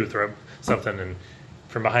believer in truth," or something, and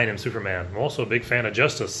from behind him, Superman, "I'm also a big fan of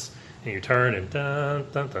justice." And you turn and dun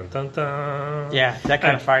dun dun dun dun. Yeah, that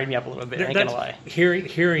kind of fired me up a little bit. I ain't gonna lie.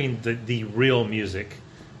 Hearing the real music,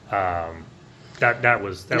 that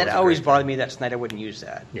was always bothered me that Snyder wouldn't use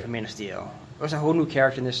that Yeah. for Man of Steel. It was a whole new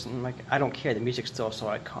character in this, and I'm like, I don't care. The music's still so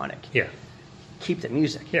iconic. Yeah, Keep the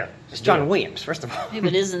music. Yeah. It's John Williams, first of all. Yeah,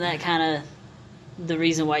 but isn't that kind of the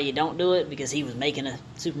reason why you don't do it? Because he was making a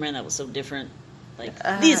Superman that was so different. Like,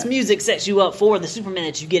 this music sets you up for the Superman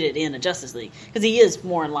that you get it in a Justice League. Because he is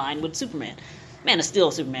more in line with Superman. Man of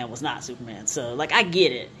Steel Superman was not Superman. So, like, I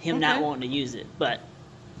get it, him not wanting to use it. But,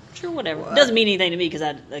 sure, whatever. It doesn't mean anything to me because,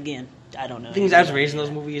 I don't know. The things I was raised in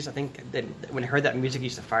those movies, I think that when I heard that music, it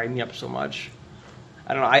used to fire me up so much.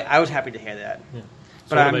 I don't know. I was happy to hear that. Yeah.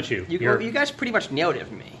 But what about you? You guys pretty much nailed it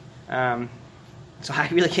for me. So I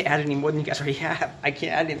really can't add any more than you guys already have. I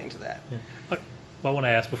can't add anything to that. Yeah. Well, I want to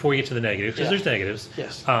ask, before we get to the negatives, because there's negatives,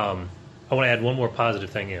 Yes. I want to add one more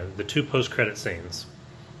positive thing in. The 2 post-credit scenes.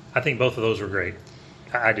 I think both of those were great.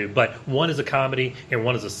 I do. But one is a comedy and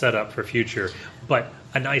one is a setup for future. But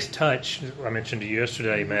a nice touch, I mentioned to you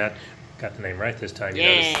yesterday, Matt. Got the name right this time. You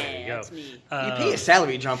noticed. There you go. That's me. You pay his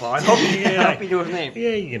salary, John Paul. I hope you know his name.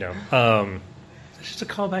 Yeah, it's just a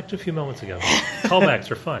callback to a few moments ago.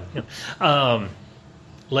 Callbacks are fun.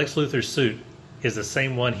 Lex Luthor's suit is the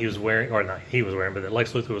same one he was wearing, or not he was wearing, but that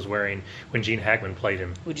Lex Luthor was wearing when Gene Hackman played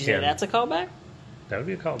him. Would you say that's a callback? That would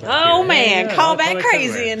be a callback. Oh, man. Yeah, callback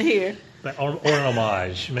crazy in here. But, or an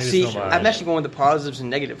homage. Maybe See, it's an homage. I'm actually going with the positives and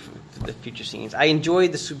negatives for the future scenes. I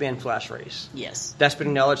enjoyed the Superman Flash race. Yes. That's been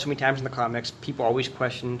acknowledged so many times in the comics. People always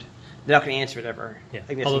questioned. They're not going to answer it ever. Yeah. I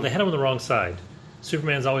think Although they had him on the wrong side.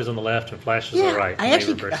 Superman's always on the left and Flash is on the right. I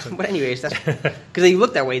actually, but anyways, that's because they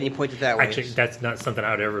look that way and they pointed that way. Actually, that's not something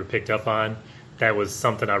I would ever picked up on. That was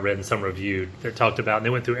something I read in some review that talked about, and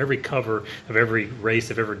they went through every cover of every race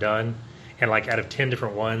they've ever done, and like out of 10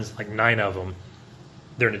 different ones, like 9 of them,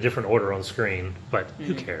 they're in a different order on screen. But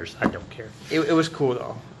who cares? I don't care. It was cool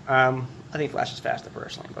though. I think Flash is faster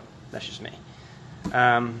personally, but that's just me.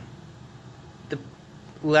 The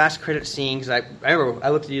last credit scene, because I remember I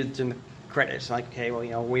looked at you in the credits, like, okay,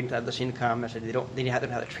 well, waiting for the scene to come. I said they don't have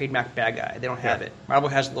the trademark bad guy. They don't have it. Marvel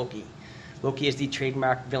has Loki. Loki is the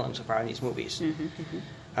trademark villain so far in these movies.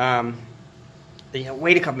 They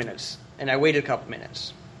wait a couple minutes, and I waited a couple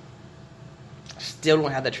minutes. Still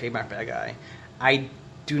don't have that trademark bad guy. I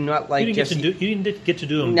do not like Jesse. You didn't get to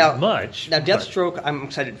do him much. Now, Deathstroke, I'm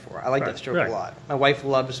excited for. I like Deathstroke right. a lot. My wife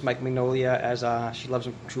loves Mike Mignola as she loves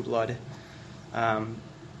him from True Blood. I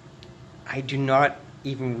do not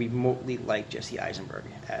even remotely like Jesse Eisenberg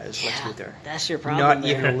as Lex Luthor. That's your problem. Not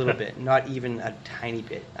even a little bit. Not even a tiny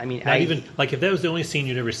bit. I mean, even like if that was the only scene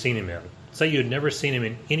you'd ever seen him in. Say you had never seen him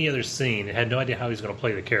in any other scene and had no idea how he was going to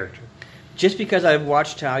play the character. Just because I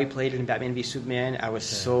watched how he played in Batman v Superman, I was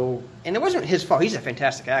so... And it wasn't his fault. He's a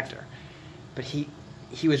fantastic actor. But he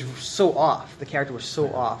was so off. The character was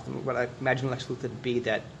so off from what I imagined Lex Luthor to be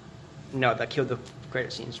that killed the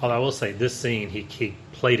credit scenes. Although I will say, this scene, he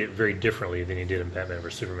played it very differently than he did in Batman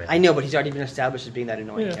vs. Superman. I know, but he's already been established as being that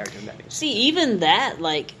annoying character in Batman. See, even that,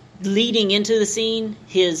 like, leading into the scene,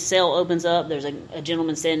 his cell opens up, there's a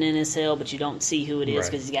gentleman standing in his cell, but you don't see who it is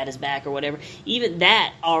because he's got his back or whatever. Even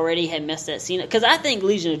that already had messed that scene up. Because I think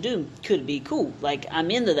Legion of Doom could be cool. Like, I'm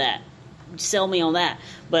into that. Sell me on that.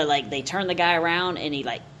 But, like, they turn the guy around and he,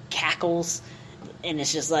 like, cackles. And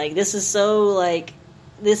it's just like, this is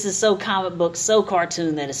so comic book, so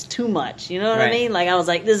cartoon that it's too much. You know what I mean? Like, I was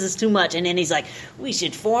like, this is too much. And then he's like, we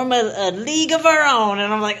should form a league of our own.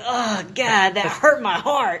 And I'm like, oh, God, that hurt my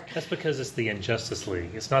heart. That's because it's the Injustice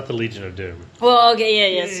League. It's not the Legion of Doom. Well,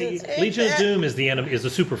 okay, yeah. Legion of Doom is the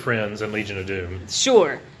Super Friends and Legion of Doom.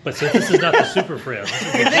 Sure. But since this is not the Super Friends,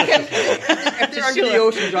 I if they're under the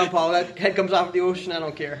ocean, John Paul, that head comes off of the ocean. I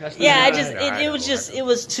don't care. That's not Yeah,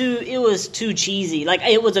 it was too cheesy. Like,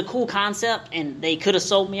 it was a cool concept, and they could have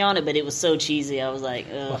sold me on it, but it was so cheesy. I was like,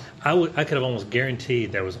 ugh. I could have almost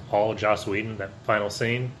guaranteed that was all Joss Whedon, that final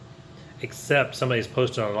scene, except somebody's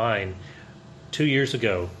posted online 2 years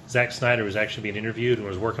ago. Zack Snyder was actually being interviewed and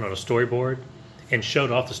was working on a storyboard and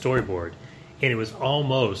showed off the storyboard, and it was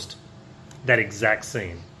almost that exact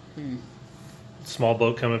scene. Small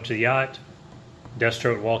boat coming up to the yacht,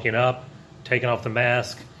 Deathstroke walking up, taking off the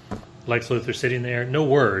mask, Lex Luthor sitting there. No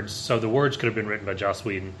words, so the words could have been written by Joss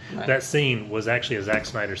Whedon. Right. That scene was actually a Zack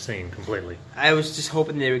Snyder scene completely. I was just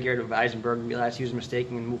hoping they would get rid of Eisenberg and realize he was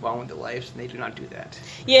mistaken and move on with their lives, and they do not do that.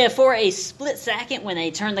 Yeah, for a split second when they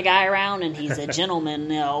turn the guy around and he's a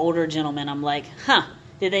gentleman, older gentleman, I'm like, huh.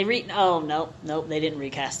 Did they Oh, nope, they didn't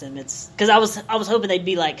recast him. It's because I was hoping they'd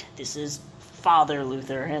be like, this is Father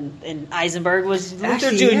Luthor, and Eisenberg was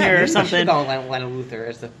Luthor Jr. or something. Lionel Luthor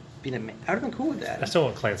as the being a man. I would have been cool with I that. still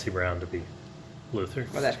want Clancy Brown to be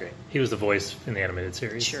Luthor. Well, that's great. He was the voice in the animated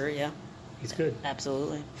series. Sure, yeah, He's good.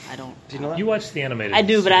 absolutely. I don't. Do you know that? You watched the animated I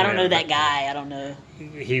do, but I don't know Superman, that guy. I don't know.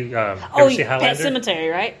 He ever see Pet Highlander? Cemetery,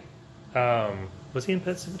 right? Was he in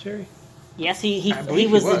Pet Cemetery? Yes, he I believe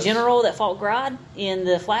was he the was. general that fought Grodd in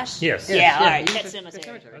the Flash. Yes. Yeah, Yes, all yes, right, he Pet was in Pet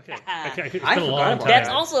Cemetery. Cemetery. Okay. Ah. It's been I a long forgot time. about That's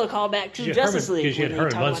that. also a callback to Justice League. Because you had when they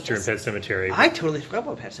Herman talk about Munster in this. Pet Cemetery. I totally forgot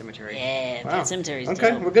about Pet Cemetery. Yeah, Wow. Pet Cemetery is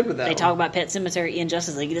Okay, dope. we're good with that They one. talk about Pet Cemetery in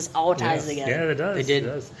Justice League. It just all ties together. Yeah, it does. They did. It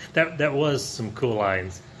does. That was some cool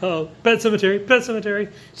lines. Oh, Pet Cemetery, Pet Cemetery.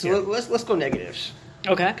 So Yeah. let's go negatives,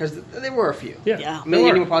 Okay. because there were a few. Yeah. Yeah. I mean, There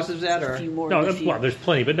any were. more positives to that, or A few more. No, than a few. well, there's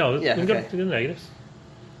plenty, but no, Yeah, we can okay. go to the negatives.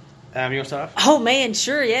 you want to start off? Oh man,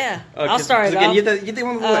 sure, yeah. I'll start it again, off. you the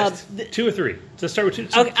one with the list. 2 or 3. Let's start with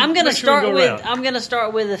 2. Okay, I'm gonna Make sure we start go with around. I'm gonna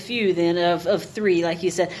start with a few then of 3, like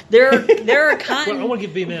you said. There are Well, I want to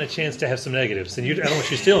give B-Man a chance to have some negatives, and I don't want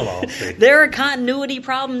you to steal them all. See? there are continuity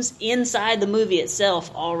problems inside the movie itself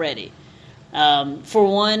already. For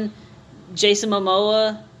one, Jason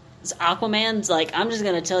Momoa's Aquaman's like, I'm just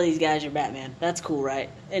gonna tell these guys you're Batman. That's cool, right?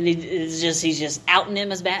 And he's just outing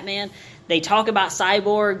him as Batman. They talk about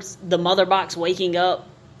cyborgs, the mother box waking up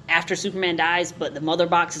after Superman dies, but the mother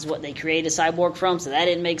box is what they created Cyborg from, so that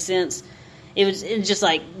didn't make sense. It was just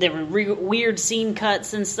like there were weird scene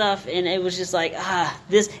cuts and stuff, and it was just like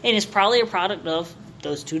this, and it's probably a product of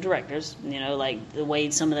those two directors. You know, like the way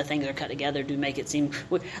some of the things are cut together do make it seem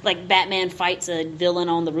like Batman fights a villain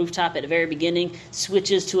on the rooftop at the very beginning,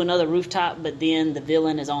 switches to another rooftop, but then the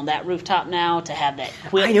villain is on that rooftop now to have that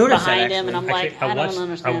quip I noticed that, behind him, and I'm actually. like, I don't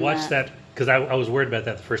understand. I watched that because I was worried about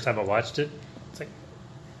that the first time I watched it. It's like,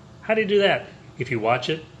 how do you do that? If you watch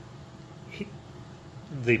it,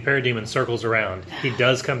 the parademon circles around. He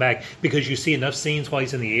does come back because you see enough scenes while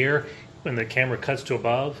he's in the air. When the camera cuts to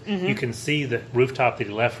above, you can see the rooftop that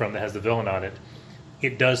he left from that has the villain on it.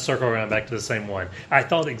 It does circle around back to the same one. I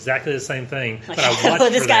thought exactly the same thing, but I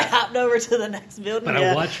watched this for guy that. hopped over to the next building. But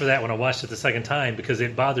yeah. I watched for that when I watched it the second time because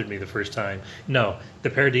it bothered me the first time. No, the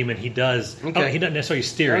parademon, he does. Okay. He doesn't necessarily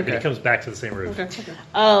steer it, but he Okay. comes back to the same roof.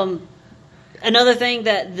 Okay. Another thing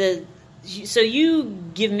so you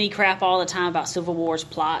give me crap all the time about Civil War's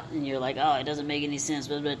plot, and you're like, oh, it doesn't make any sense.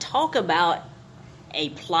 But talk about a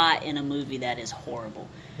plot in a movie that is horrible.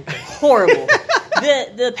 Horrible.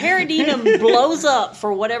 The parademon blows up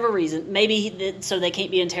for whatever reason. Maybe so they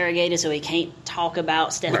can't be interrogated, so he can't talk about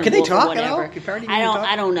Steppenwolf Can they talk or at all? whatever. Can parademons I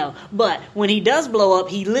talk? don't know. But when he does blow up,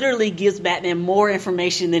 he literally gives Batman more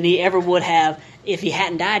information than he ever would have if he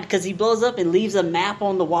hadn't died, because he blows up and leaves a map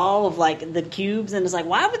on the wall of like the cubes, and it's like,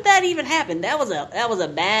 why would that even happen? That was a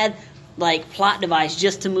bad like plot device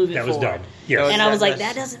just to move it That was forward. dumb. Yes. And I was like,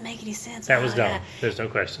 That's- that doesn't make any sense. That was Ah, dumb. There's no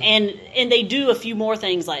question. And they do a few more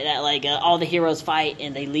things like that, like all the heroes fight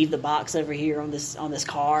and they leave the box over here on this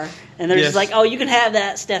car, and they're Yes. just like, oh, you can have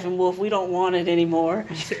that, Steppenwolf. We don't want it anymore.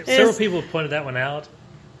 Several people have pointed that one out,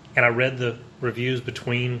 and I read the reviews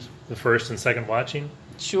between the first and second watching.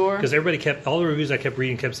 Sure. Because all the reviews I kept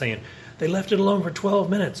reading kept saying, they left it alone for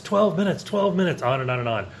 12 minutes, 12 minutes, 12 minutes, on and on and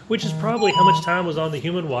on, which is probably how much time was on the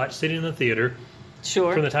human watch sitting in the theater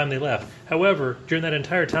Sure. from the time they left. However, during that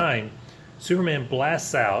entire time, Superman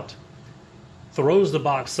blasts out, throws the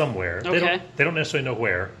box somewhere. Okay. They don't necessarily know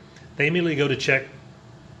where. They immediately go to check,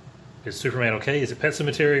 is Superman okay? Is it Pet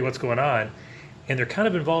Cemetery? What's going on? And they're kind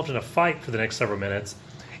of involved in a fight for the next several minutes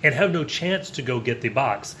and have no chance to go get the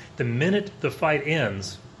box. The minute the fight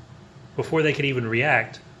ends, before they can even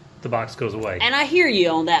react, the box goes away. And I hear you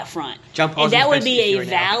on that front. Jump and that would be right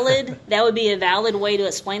now. a valid way to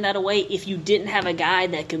explain that away if you didn't have a guy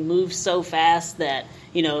that can move so fast that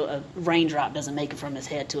a raindrop doesn't make it from his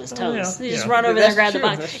head to his toes. yeah, You just yeah. run over there and grab That's the true,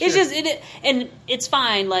 box. that's It's true. just and it's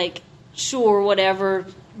fine. Like, sure, whatever.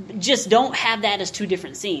 Just don't have that as two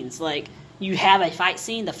different scenes. Like, you have a fight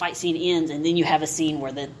scene, the fight scene ends, and then you have a scene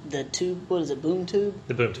where the tube, what is it, boom tube?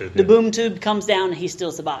 The boom tube. The boom tube comes down and he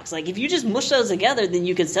steals the box. Like, if you just mush those together, then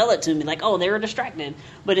you can sell it to me like, oh, they were distracted.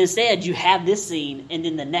 But instead, you have this scene, and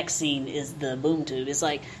then the next scene is the boom tube. It's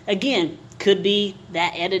like, again, could be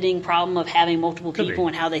that editing problem of having multiple Could people be.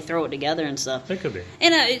 and how they throw it together and stuff. It could be.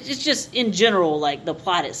 And it's just, in general, like, the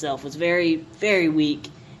plot itself was very, very weak.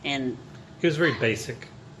 And It was very basic.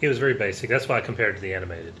 It was very basic. That's why I compared it to the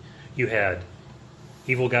animated. You had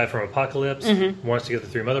evil guy from Apocalypse, wants to get the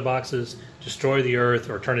 3 mother boxes, destroy the Earth,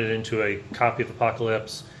 or turn it into a copy of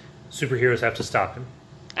Apocalypse. Superheroes have to stop him.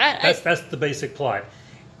 That's the basic plot.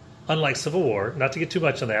 Unlike Civil War, not to get too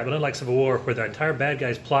much on that, but unlike Civil War, where the entire bad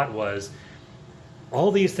guy's plot was,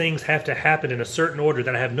 all these things have to happen in a certain order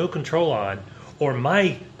that I have no control on, or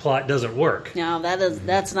my plot doesn't work. No,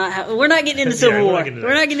 that's not how. We're not getting into Yeah, Civil we're War. not getting into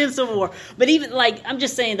We're that. not getting into Civil War. But even, like, I'm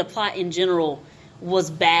just saying the plot in general was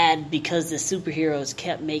bad because the superheroes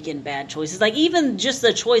kept making bad choices. Like, even just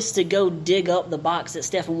the choice to go dig up the box that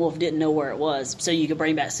Steppenwolf didn't know where it was so you could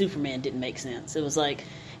bring back Superman didn't make sense. It was like,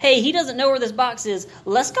 hey, he doesn't know where this box is.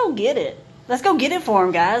 Let's go get it. Let's go get it for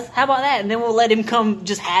him, guys. How about that? And then we'll let him come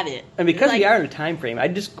just have it. And because Like, we are in a time frame,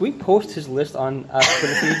 can we post his list on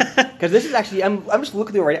Twitter feed? Because this is actually, I'm just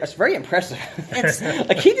looking through it right now. It's very impressive.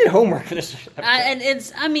 Like, he did homework for this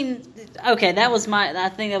episode. Okay, that was I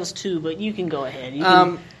think that was 2, but you can go ahead. You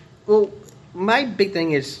can, Well, my big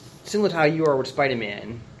thing is, similar to how you are with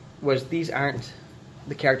Spider-Man, was these aren't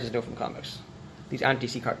the characters I know from comics. These aren't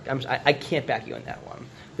DC characters. I can't back you on that one.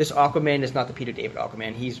 This Aquaman is not the Peter David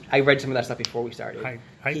Aquaman. I read some of that stuff before we started.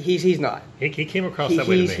 He's not. He came across that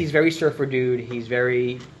way to me. He's very surfer dude. He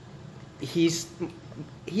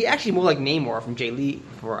actually more like Namor from Jay Lee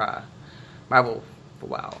for Marvel for a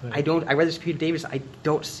while. Right. I read this Peter Davis. I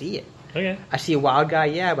don't see it. Okay. I see a wild guy,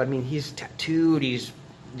 yeah, but I mean he's tattooed. He's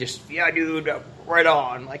just dude, right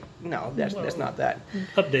on. Like no, that's not that.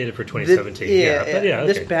 Updated for 2017. Okay.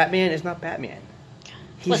 This Batman is not Batman.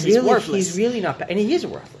 Plus, he's worthless. He's really not and he is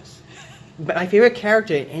worthless. But my favorite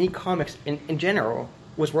character in any comics in general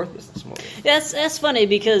was worthless this movie. That's funny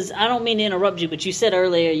because I don't mean to interrupt you, but you said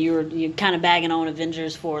earlier you're kind of bagging on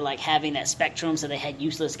Avengers for like having that spectrum, so they had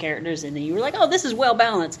useless characters, and then you were like, oh, this is well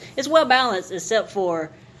balanced. It's well balanced except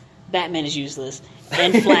for Batman is useless,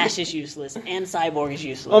 and Flash is useless, and Cyborg is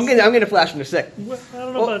useless. I'm gonna flash in a sec. Well, I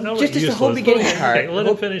don't know about Just the whole beginning part. Okay, let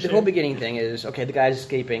him finish. The whole beginning thing is okay. The guy's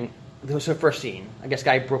escaping. That was the first scene. I guess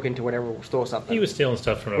guy broke into whatever, stole something. He was stealing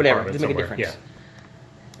stuff from an whatever. apartment Doesn't make a somewhere. difference.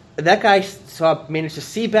 That guy managed to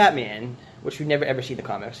see Batman, which we never ever see in the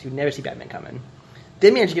comics. You'd never see Batman coming.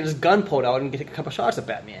 Then managed to get his gun pulled out and get a couple shots of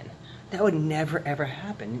Batman. That would never ever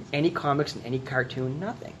happen in any comics, in any cartoon,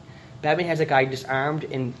 nothing. Batman has a guy disarmed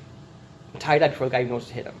and tied up before the guy even knows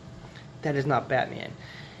to hit him. That is not Batman.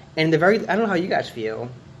 And I don't know how you guys feel.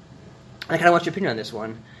 I kind of want your opinion on this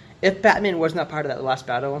one. If Batman was not part of that last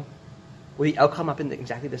battle, would the outcome have been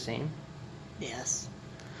exactly the same? Yes.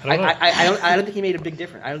 I don't know. I don't think he made a big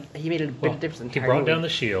difference. He made a big difference. He brought down the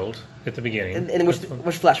shield at the beginning. and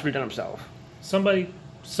which Flash would have done himself. Somebody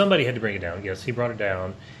had to bring it down. Yes, he brought it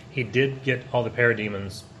down. He did get all the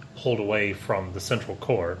parademons pulled away from the central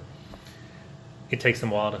core. It takes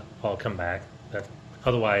them a while to all come back.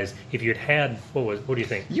 Otherwise, if you had what do you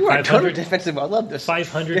think? You are totally defensive. I love this.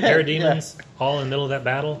 500 parademons all in the middle of that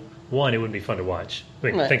battle. One, it wouldn't be fun to watch. I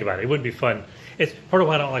mean, Right. think about it. It wouldn't be fun. It's part of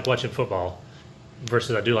why I don't like watching football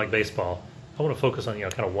versus I do like baseball. I want to focus on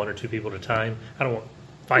kind of 1 or 2 people at a time. I don't want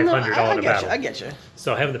 500 all in a battle. I get you.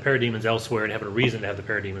 So having the parademons elsewhere and having a reason to have the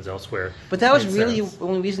parademons elsewhere. But that was makes really sense. the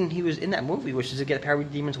only reason he was in that movie, which is to get the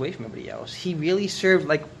parademons away from everybody else. He really served,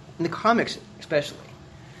 like, in the comics especially.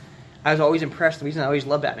 I was always impressed. The reason I always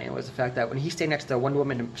loved Batman was the fact that when he stayed next to Wonder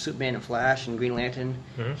Woman and Superman and Flash and Green Lantern,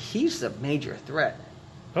 he's a major threat.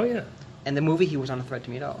 Oh, yeah. And the movie, he was not a threat to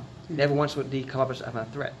me at all. Never once would he come up as a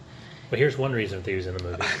threat. But here's one reason that he was in the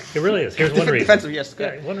movie. It really is. Here's one reason. Defensive, yes.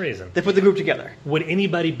 Good. Yeah, one reason. They put the group together. Would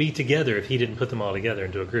anybody be together if he didn't put them all together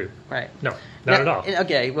into a group? Right. No, not at all.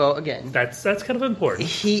 Okay, well, again, That's kind of important.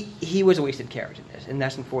 he was a wasted character in this, and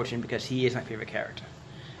that's unfortunate because he is my favorite character.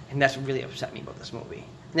 And that's what really upset me about this movie.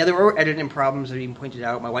 Now, there were editing problems that even pointed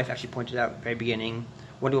out. My wife actually pointed out at the very beginning.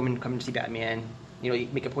 Wonder Woman coming to see Batman. You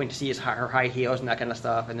make a point to see her high heels and that kind of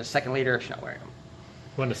stuff. And a second later, she's not wearing them.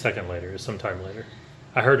 Wasn't a second later. It was sometime later.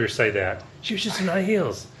 I heard her say that. She was just in high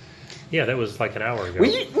heels. Yeah, that was like an hour ago.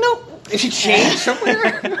 Did she change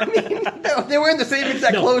somewhere? I mean, they were in the same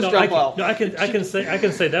exact clothes jump off. I can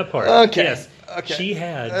say that part. Okay. Yes. Okay. She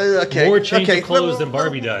had more change of clothes than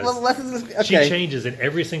Barbie does. She changes in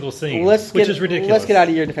every single scene, which is ridiculous. Let's get out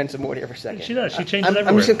of your defensive mode here for a second. She does. She changes everywhere.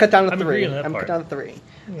 I'm just going to cut down to I'm 3. agreeing on that I'm part. going to cut down to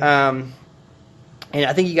 3. Yeah. And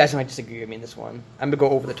I think you guys might disagree with me in this one. I'm going to go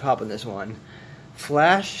over the top on this one.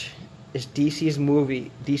 Flash is DC's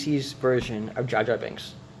version of Jar Jar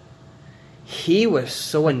Binks. He was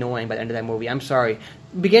so annoying by the end of that movie. I'm sorry.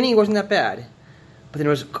 Beginning, it wasn't that bad. But then it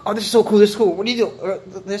was, oh, this is so cool, this is cool. What do you do?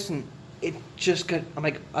 Listen, it just got,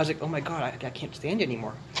 I was like, oh my God, I can't stand you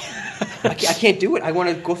anymore. I can't do it. I want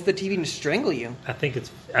to go through the TV and strangle you. I think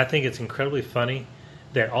it's incredibly funny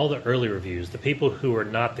that all the early reviews, the people who are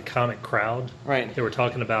not the comic crowd, right, they were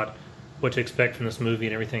talking about what to expect from this movie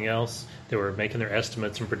and everything else. They were making their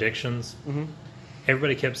estimates and predictions. Mm-hmm.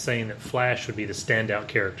 Everybody kept saying that Flash would be the standout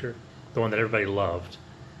character, the one that everybody loved.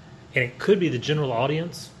 And it could be the general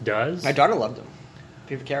audience does. My daughter loved him.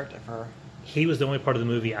 Favorite character for her. He was the only part of the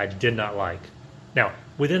movie I did not like. Now,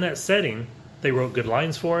 within that setting, they wrote good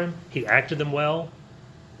lines for him. He acted them well.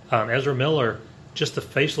 Ezra Miller, just the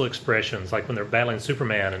facial expressions, like when they're battling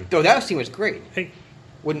Superman. And that scene was great. Hey,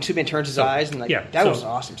 when Superman turns his eyes, and that was an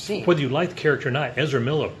awesome scene. Whether you like the character or not, Ezra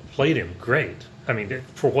Miller played him great. I mean,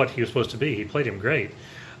 for what he was supposed to be, he played him great.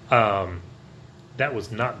 That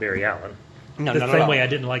was not Barry Allen. No, the same way I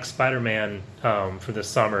didn't like Spider-Man for this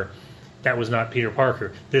summer. That was not Peter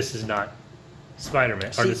Parker. This is not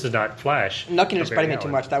Spider-Man, or this is not Flash. I'm not going to Spider-Man too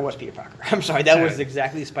much. That was Peter Parker. I'm sorry. That was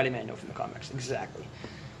exactly the Spider-Man I know from the comics. Exactly.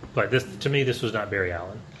 But to me, this was not Barry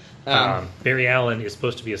Allen. Barry Allen is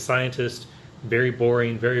supposed to be a scientist, very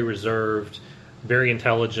boring, very reserved, very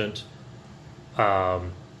intelligent,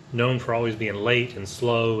 known for always being late and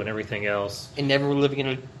slow and everything else. And never living in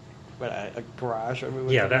a garage. Or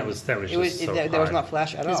that was so that was not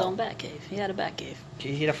Flash at all. His own Batcave. He had a Batcave.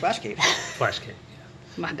 He had a Flash cave. Flash cave.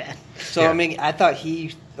 My bad. So I mean, I thought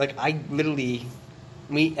I literally,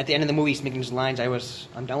 at the end of the movie, he's making his lines.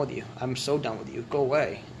 I'm done with you. I'm so done with you. Go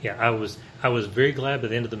away. Yeah, I was very glad by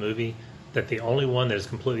the end of the movie that the only one that has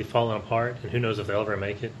completely fallen apart, and who knows if they'll ever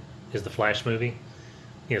make it, is the Flash movie.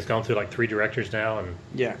 It's gone through like 3 directors now, and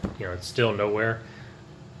it's still nowhere.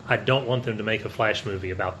 I don't want them to make a Flash movie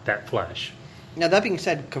about that Flash. Now, that being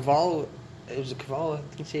said, Cavill, was it Cavill?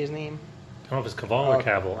 I can say his name. I don't know if it's Cavill or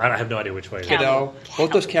Cavill. I have no idea which way it is. Cavill.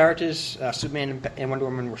 Both those characters, Superman and Wonder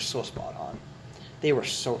Woman, were so spot on. They were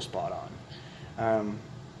so spot on.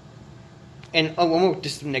 And one more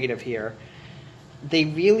just negative here. They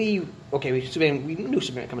really we knew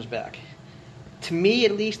Superman comes back. To me,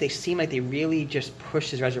 at least, they seem like they really just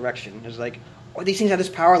pushed his resurrection. It was like, oh, these things have this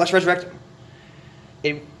power. Let's resurrect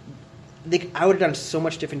him. I would have done so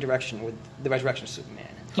much different direction with the resurrection of Superman.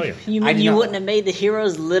 Oh, yeah. You mean you wouldn't have made the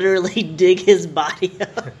heroes literally dig his body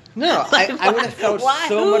up? No, I would have felt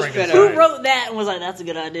so much better. Who wrote that and was like, that's a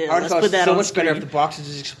good idea? I would have felt that so on much screen. better if the boxes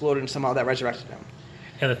just exploded and somehow that resurrected him.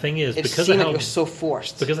 And the thing is, it because seemed of like it was so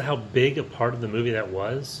forced. Because of how big a part of the movie that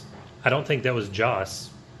was, I don't think that was Joss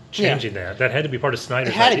changing that. That had to be part of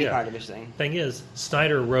Snyder's idea. It had to be part of his thing. Thing is,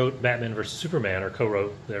 Snyder wrote Batman vs. Superman, or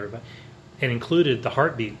co-wrote everybody, and included the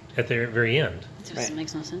heartbeat at the very end. It just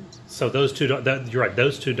makes no sense. So those two don't. You're right.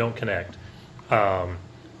 Those two don't connect. I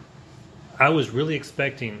was really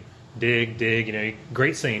expecting dig.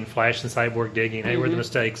 Great scene. Flash and Cyborg digging. Hey, where are the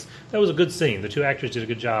mistakes? That was a good scene. The 2 actors did a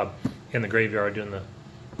good job in the graveyard doing the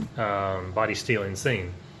body stealing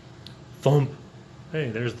scene. Thump. Hey,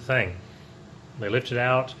 there's the thing. They lift it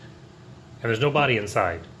out, and there's no body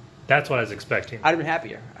inside. That's what I was expecting. I'd have been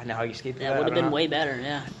happier. I know how you escaped that. That would have been way better,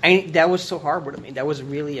 yeah. That was so hard with me. That was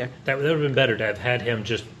really That would have been better to have had him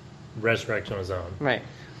just resurrect on his own. Right.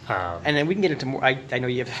 And then we can get into more. I know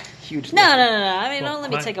you have a huge... No. I mean, don't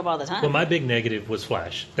let me take up all the time. Well, my big negative was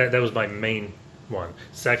Flash. That was my main one.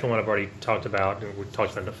 Second one I've already talked about, and we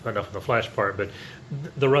talked enough of the Flash part, but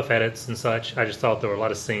the rough edits and such, I just thought there were a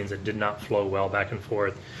lot of scenes that did not flow well back and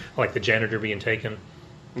forth, like the janitor being taken.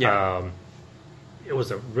 Yeah. It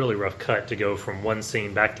was a really rough cut to go from one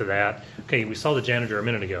scene back to that. Okay, we saw the janitor a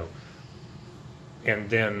minute ago, and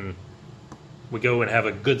then we go and have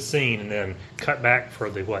a good scene, and then cut back for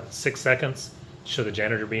the 6 seconds to show the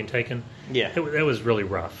janitor being taken. Yeah, it was really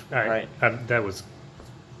rough. Right. That was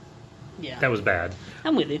bad.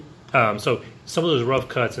 I'm with you. So some of those rough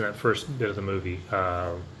cuts in that first bit of the movie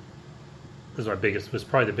was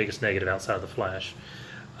probably the biggest negative outside of the Flash.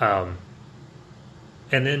 And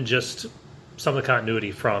then just some of the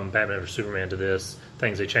continuity from Batman vs. Superman to this,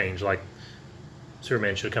 things they changed, like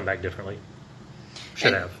Superman should have come back differently.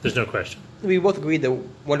 Should have. There's no question. We both agreed that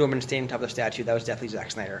Wonder Woman standing on top of the statue, that was definitely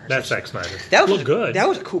Zack Snyder. That's Zack Snyder. That was looked good. That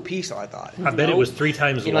was a cool piece, though, I thought. I bet it was 3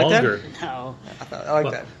 times you longer. No. I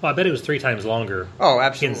like that. Well, I bet it was 3 times longer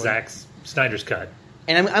absolutely. in Zack's Snyder's cut.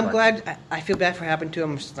 And I'm But- glad. I feel bad for what happened to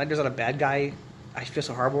him. Snyder's not a bad guy. I feel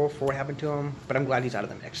so horrible for what happened to him, but I'm glad he's out of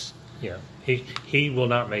the mix. Yeah, he will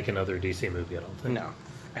not make another DC movie. I don't think. No,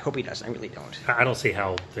 I hope he doesn't. I really don't. I don't see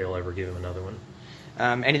how they'll ever give him another one.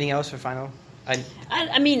 Anything else for final?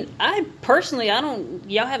 I mean, I personally, I don't.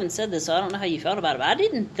 Y'all haven't said this, so I don't know how you felt about it. But I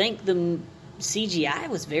didn't think the CGI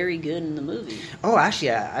was very good in the movie. Oh,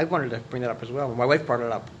 actually, I wanted to bring that up as well. My wife brought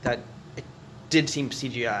it up that it did seem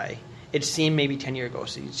CGI. It seemed maybe 10 years ago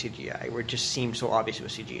CGI, where it just seemed so obvious it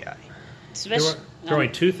was CGI. Especially, There were only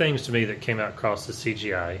two things to me that came out across the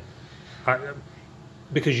CGI,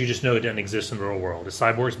 because you just know it doesn't exist in the real world. It's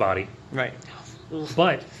Cyborg's body, Right.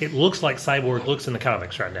 but it looks like Cyborg looks in the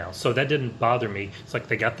comics right now, so that didn't bother me. It's like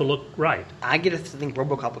they got the look right, I get to think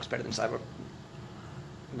RoboCop looks better than Cyborg.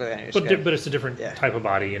 But anyways, but it's a different Yeah. type of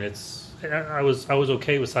body, and I was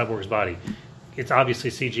okay with Cyborg's body. It's obviously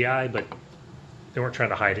CGI, but they weren't trying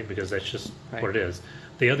to hide it because that's just Right. what it is.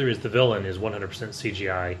 The other is the villain is 100%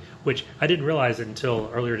 CGI, which I didn't realize it until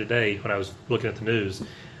earlier today when I was looking at the news.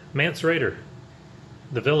 Mance Rayder,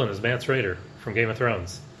 the villain is Mance Rayder from Game of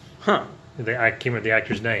Thrones. Huh. I can't remember the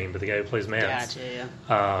actor's name, but the guy who plays Mance. Gotcha,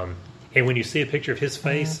 yeah. And when you see a picture of his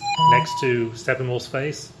face next to Steppenwolf's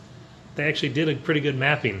face, they actually did a pretty good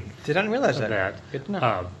mapping Did not realize of that. Good to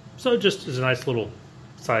know. So just as a nice little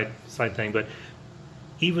side thing, but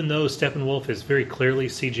even though Steppenwolf is very clearly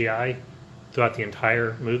CGI throughout the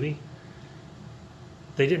entire movie,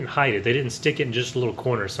 they didn't hide it. They didn't stick it in just a little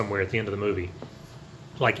corner somewhere at the end of the movie,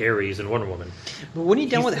 like Ares and Wonder Woman. But when he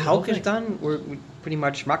done He's what the Hulk whole has done, where pretty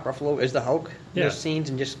much Mark Ruffalo is the Hulk in Yeah. those scenes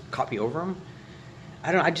and just copy over him,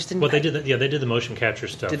 I don't know. I just didn't. Well, they did. They did the motion capture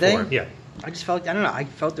stuff. Did they? For it. Yeah. I just felt. I don't know. I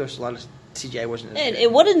felt there was a lot of CGI wasn't. As And good.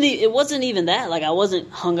 it wasn't even that. Like, I wasn't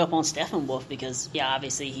hung up on Steppenwolf because, yeah,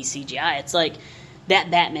 obviously he's CGI. It's like that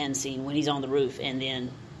Batman scene when he's on the roof and then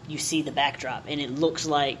you see the backdrop and it looks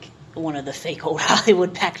like one of the fake old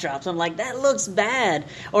Hollywood backdrops. I'm like, that looks bad.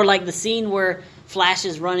 Or like the scene where Flash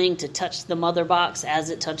is running to touch the mother box as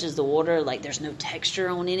it touches the water. Like, there's no texture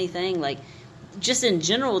on anything. Like, just in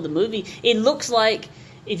general, the movie, it looks like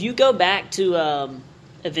if you go back to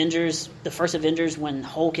Avengers, the first Avengers, when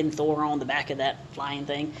Hulk and Thor are on the back of that flying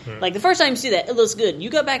thing. Like, the first time you see that, it looks good. You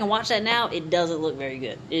go back and watch that now, it doesn't look very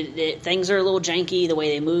good. Things are a little janky, the way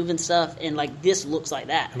they move and stuff, and, like, this looks like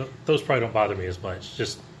that. And those probably don't bother me as much.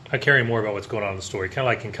 Just I care more about what's going on in the story. Kind of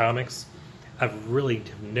like in comics, I've really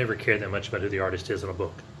never cared that much about who the artist is in a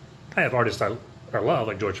book. I have artists I love,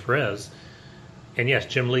 like George Perez, and yes,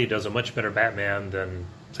 Jim Lee does a much better Batman than,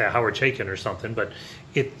 say, Howard Chaykin or something, but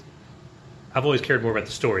I've always cared more about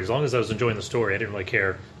the story. As long as I was enjoying the story, I didn't really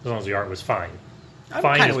care as long as the art was fine. I'm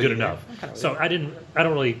Fine kinda is with good you there. enough. I'm kinda with So you. I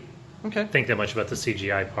don't really Okay. think that much about the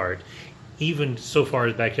CGI part. Even so far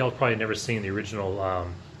as back, y'all probably never seen the original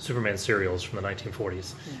Superman serials from the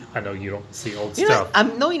 1940s. I know you don't see old You know, stuff.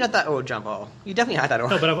 you're not that old, John Paul. You definitely not that old.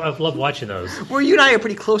 No, but I've loved watching those. Well, you and I are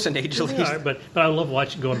pretty close in age, at We least. are, but I love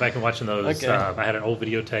going back and watching those. Okay. I had an old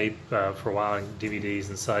videotape for a while, and DVDs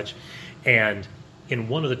and such. And in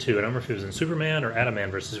one of the two, I don't remember if it was in Superman or Adam Man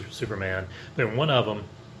versus Superman, but in one of them,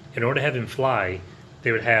 in order to have him fly,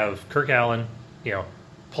 they would have Kirk Allen,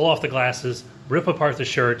 pull off the glasses, rip apart the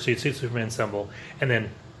shirt so you'd see the Superman symbol, and then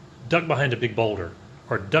duck behind a big boulder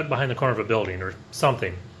or duck behind the corner of a building or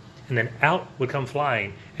something. And then out would come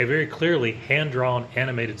flying a very clearly hand-drawn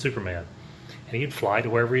animated Superman. And he'd fly to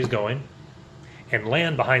wherever he's going and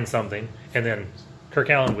land behind something, and then Kirk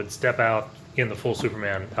Allen would step out in the full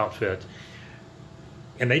Superman outfit.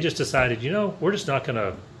 And they just decided, we're not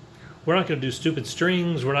going to do stupid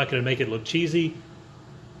strings. We're not going to make it look cheesy.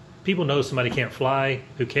 People know somebody can't fly.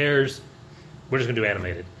 Who cares? We're just going to do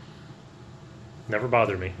animated. Never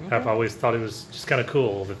bothered me. Okay. I've always thought it was just kind of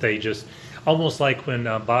cool that they just, almost like when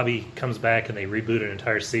Bobby comes back and they reboot an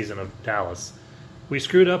entire season of Dallas. We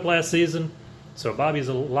screwed up last season, so Bobby's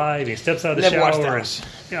alive. He steps out of the Never watched shower. Dallas.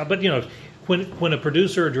 Yeah, but when a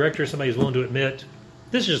producer or director or somebody is willing to admit,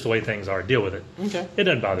 this is just the way things are, deal with it. Okay. It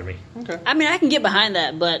doesn't bother me. Okay. I mean, I can get behind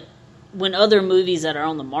that, but when other movies that are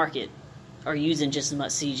on the market are using just as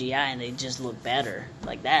much CGI and they just look better,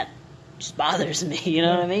 like, that just bothers me. You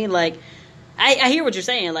know what I mean? Like, I hear what you're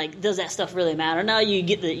saying. Like, does that stuff really matter? No,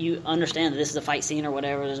 you understand that this is a fight scene or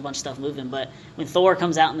whatever. There's a bunch of stuff moving, but when Thor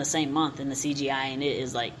comes out in the same month and the CGI in it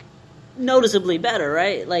is like noticeably better,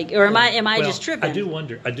 right? Like, or am I Well, just tripping? I do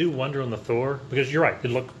wonder on the Thor, because you're right,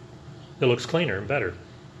 it looks cleaner and better.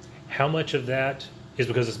 How much of that is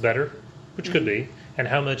because it's better, which could be, and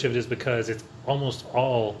how much of it is because it's almost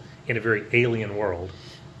all in a very alien world,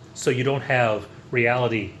 so you don't have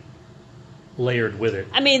reality layered with it.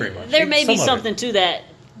 I mean, very much. there may be Some of it. something to that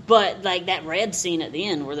But like that red scene at the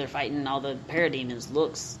end where they're fighting all the parademons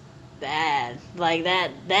looks bad. Like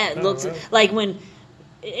that looks right. like when.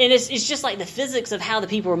 And it's just like the physics of how the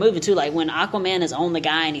people are moving too. Like when Aquaman is on the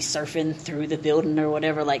guy and he's surfing through the building or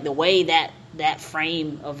whatever. Like the way that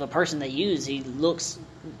frame of a person they use, he looks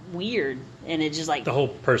weird, and it just like The whole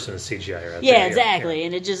person is CGI, right? yeah, there. exactly.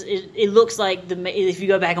 And it looks like if you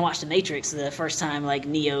go back and watch The Matrix, the first time like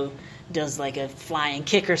Neo does like a flying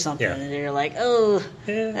kick or something, Yeah. and they're like, oh,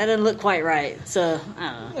 Yeah. that doesn't look quite right. So I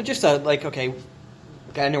don't know. Just okay,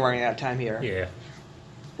 I know we're running out of time here. Yeah.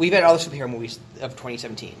 We've had all the superhero movies of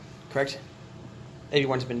 2017, correct?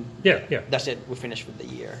 Everyone's been. Yeah. That's it. We're finished for the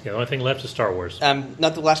year. Yeah, the only thing left is Star Wars.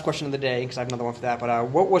 Not the last question of the day, because I have another one for that. But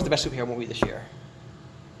what was the best superhero movie this year?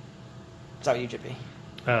 Is that what you, Jippy?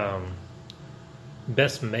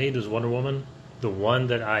 Best made was Wonder Woman. The one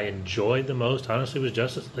that I enjoyed the most, honestly, was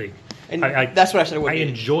Justice League. And that's what I said it would I be.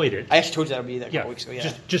 enjoyed it. I actually told you that would be there a couple weeks ago.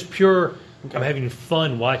 Yeah. Just pure. Okay. I'm having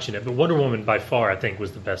fun watching it. But Wonder Woman, by far, I think,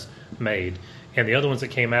 was the best made. And the other ones that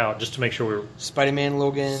came out, just to make sure we were Spider-Man,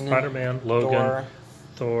 Logan. Spider-Man, Logan, Thor.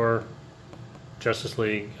 Thor, Justice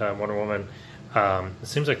League, Wonder Woman. It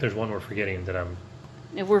seems like there's one we're forgetting that I'm.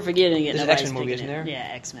 If we're forgetting it, There's an nobody's X-Men movie, picking isn't it. there?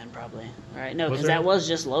 Yeah, X-Men probably. All right, no, Was because there? that was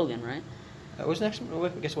just Logan, right? Was next?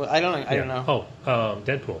 Guess what? I don't know. I don't know. Oh,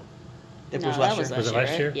 Deadpool. It No, was that last was year. Was it last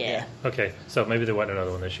right? year? Yeah. Okay, so maybe there wasn't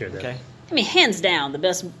another one this year then. Okay. I mean, hands down, the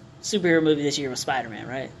best superhero movie this year was Spider-Man,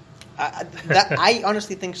 right? I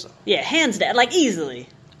honestly think so. Yeah, hands down, like easily.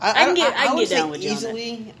 I can get would down say with you on that.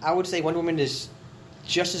 easily. I would say Wonder Woman is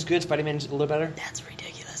just as good. Spider-Man's a little better. That's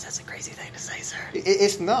ridiculous. That's a crazy thing to say, sir.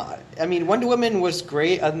 It's not. I mean, Wonder Woman was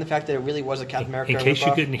great, other than the fact that it really was a Captain America. In case you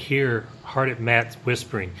ripoff. couldn't hear Hard at Matt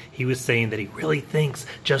whispering, he was saying that he really thinks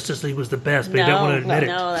Justice League was the best, but he don't want to admit it.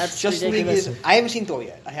 No, that's Justice League ridiculous. is. I haven't seen Thor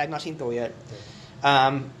yet. I have not seen Thor yet.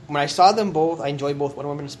 When I saw them both, I enjoyed both Wonder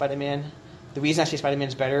Woman and Spider-Man. The reason I say Spider-Man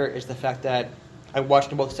is better is the fact that I watched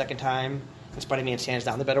them both the second time, and Spider-Man hands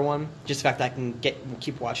down the better one. Just the fact that I can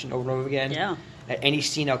keep watching over and over again. Yeah. At any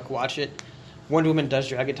scene, I'll watch it. Wonder Woman does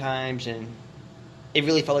drag at times, and it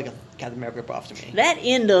really felt like a Captain America ripoff to me. That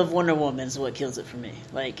end of Wonder Woman is what kills it for me.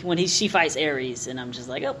 Like when she fights Ares, and I'm just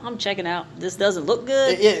like, oh, I'm checking out. This doesn't look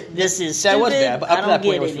good. This is stupid. That was bad, but I up to don't that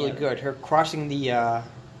point, get it was any really of it. good. Her crossing the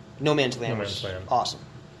No Man's Land No was Man's Land. awesome.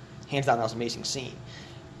 Hands down, that was an amazing scene.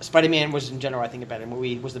 Spider-Man was, in general, I think, a better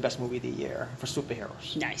movie. Was the best movie of the year for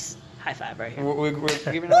superheroes. Nice. High five right here. We're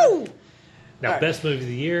giving Woo! it. Now, All right. best movie of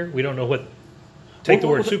the year, we don't know what. Take the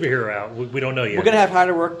Well, word superhero out. We don't know yet. We're gonna have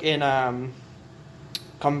Harder Work in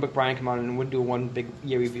Comic Book Brian come on, and we'll do one big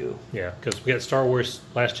year review. Yeah, because we got Star Wars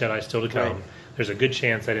Last Jedi still to come. Right. There's a good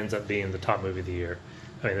chance that ends up being the top movie of the year.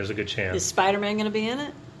 I mean, there's a good Is chance. Spider-Man going to be in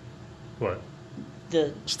it? What?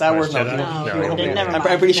 The Star Wars, Last no, Jedi? no, No, it won't be. never I'm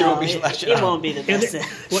mind. pretty sure No, it won't be Last it Jedi. won't be the And,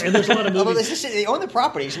 best. well, and there's a lot of Although movies. they own the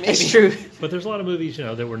properties, maybe. It's true. But there's a lot of movies,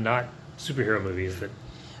 that were not superhero movies that.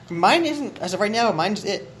 Mine isn't, as of right now, mine's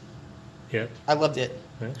it. Yeah. I loved it.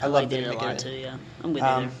 Yeah. I I loved liked it. it a lot too. Yeah, I'm with you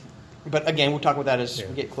Um, there. but again, we'll talk about that as Yeah.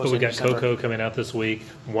 we get But closer we to got December. Coco coming out this week.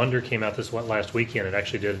 Wonder came out this last weekend. It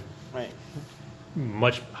actually did Right.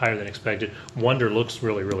 much higher than expected. Wonder looks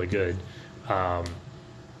really, really good.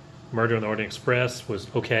 Murder on the Orient Express was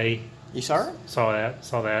okay. You saw her? Saw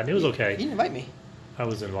that. It was You okay. didn't invite me. I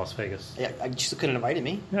was in Las Vegas. Yeah, I just couldn't have invited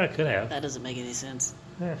me. Yeah, I could have. That doesn't make any sense.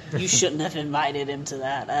 Yeah. You shouldn't have invited him to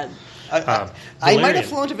that. I might Valerian. have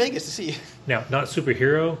flown to Vegas to see you. Now, not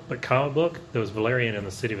superhero, but comic book. There was Valerian in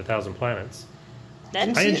the City of a Thousand Planets.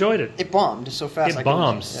 Didn't I see enjoyed it. It bombed so fast. It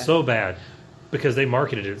bombed so bad because they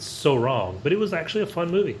marketed it so wrong. But it was actually a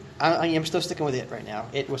fun movie. I am still sticking with it right now.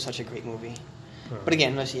 It was such a great movie. But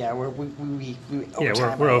again, We're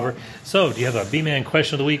over. So, do you have a B-Man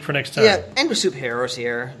question of the week for next time? Yeah, and with superheroes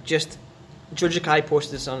here. Just George Akai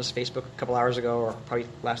posted this on his Facebook a couple hours ago, or probably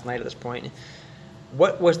last night at this point.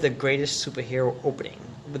 What was the greatest superhero opening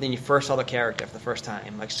when you first saw the character for the first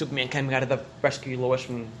time? Like Superman coming out of the rescue Lois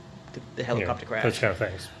from the helicopter crash. Those kind of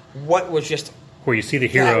things. What was just Where you see the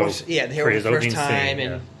that hero, was, the hero for for his the first opening time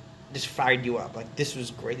scene. and just fired you up. Like, this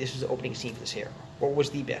was great. This was the opening scene for this hero. What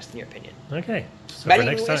was the best in your opinion? Yeah. Okay. So Matt, for you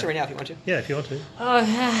next can answer right time. now if you want to. Yeah, if you want to.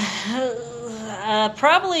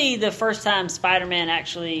 Probably the first time Spider-Man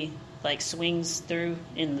actually swings through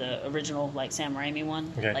in the original Sam Raimi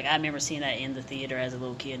one. Okay. I remember seeing that in the theater as a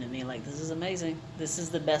little kid and being like, "This is amazing. This is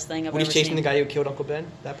the best thing I've When ever he's chasing seen." the guy who killed Uncle Ben,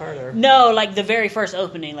 that part, or No, the very first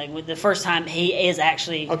opening, with the first time he is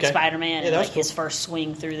actually Okay. Spider-Man, Yeah, and that was his first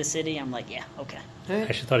swing through the city. I'm like, yeah, okay. I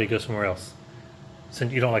actually thought he'd go somewhere else.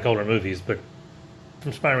 Since you don't like older movies, but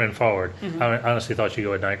from Spider-Man forward, Mm-hmm. I honestly thought you'd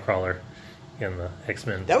go with Nightcrawler. in the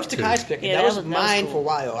X-Men. That was 2. Takai's pick. Yeah, that was that was mine cool. for a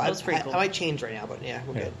while. That was pretty cool. I might change right now, but yeah,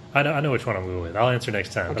 we're good. I know which one I'm going with. I'll answer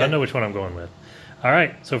next time, but Okay. I know which one I'm going with. All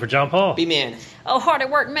right, so for John Paul, B-Man. Oh, hard at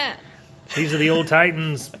work, Matt. these are the old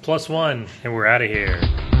Titans +1, and we're out of here.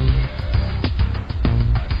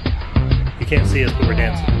 You can't see us, but we're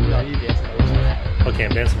dancing. No, you did. Okay,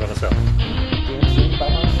 I'm dancing by myself. Dancing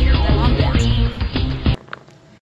by